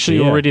actually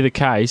already the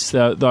case.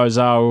 Those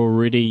are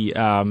already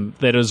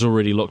that is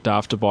already looked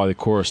after by the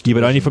Chorus division.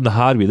 Yeah, but only from the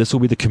hardware. This will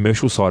be the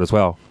commercial side as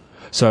well.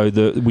 So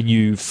when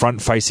you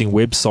front-facing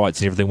websites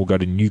and everything will go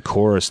to New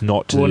Chorus,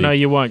 not to... Well, no,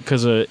 you won't,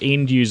 because an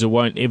end user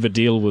won't ever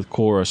deal with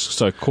Chorus.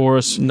 So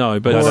Chorus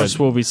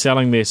will be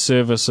selling their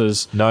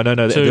services. No.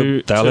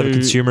 They'll have a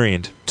consumer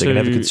end. They can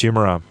have a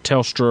consumer arm.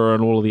 Telstra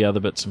and all of the other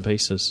bits and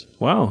pieces.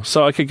 Wow.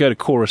 So I could go to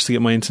Chorus to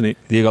get my internet.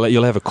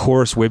 You'll have a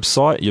Chorus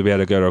website. You'll be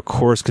able to go to a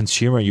Chorus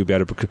consumer. You'll be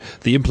able to...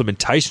 The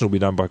implementation will be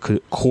done by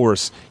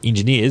Chorus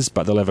engineers,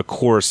 but they'll have a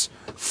Chorus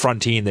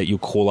front end that you'll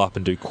call up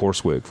and do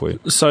Chorus work for you.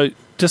 So...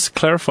 Just to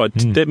clarify,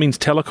 that means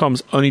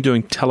Telecom's only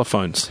doing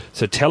telephones.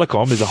 So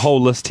Telecom, there's a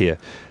whole list here.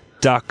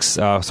 Ducks,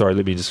 sorry,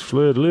 let me just...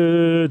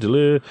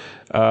 yeah,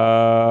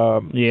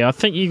 I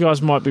think you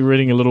guys might be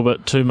reading a little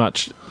bit too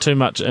much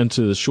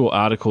into the short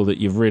article that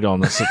you've read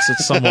on this.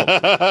 It's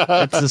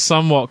a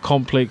somewhat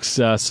complex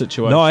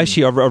situation. No,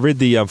 actually, I've read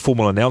the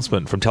formal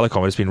announcement from Telecom.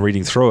 I've just been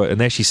reading through it, and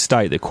they actually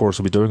state that Chorus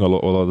will be doing a lot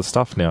of the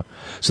stuff now.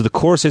 So the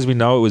Chorus, as we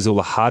know, it was all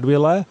the hardware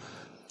layer.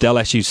 They'll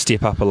actually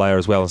step up a layer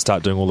as well and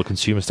start doing all the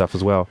consumer stuff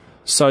as well.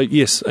 So,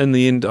 yes, in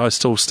the end, I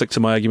still stick to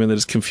my argument that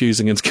it's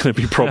confusing and it's going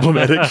to be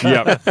problematic.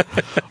 Yeah.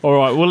 All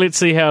right, well, let's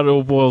see how it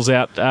all boils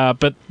out.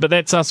 But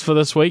that's us for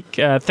this week.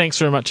 Thanks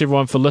very much,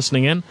 everyone, for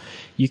listening in.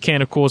 You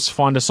can, of course,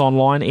 find us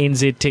online,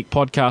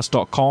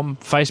 nztechpodcast.com,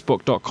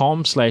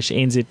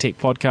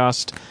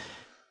 facebook.com/nztechpodcast,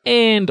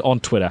 and on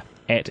Twitter,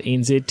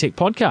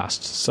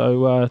 @nztechpodcast.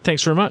 So,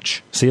 thanks very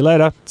much. See you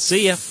later.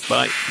 See ya.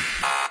 Bye.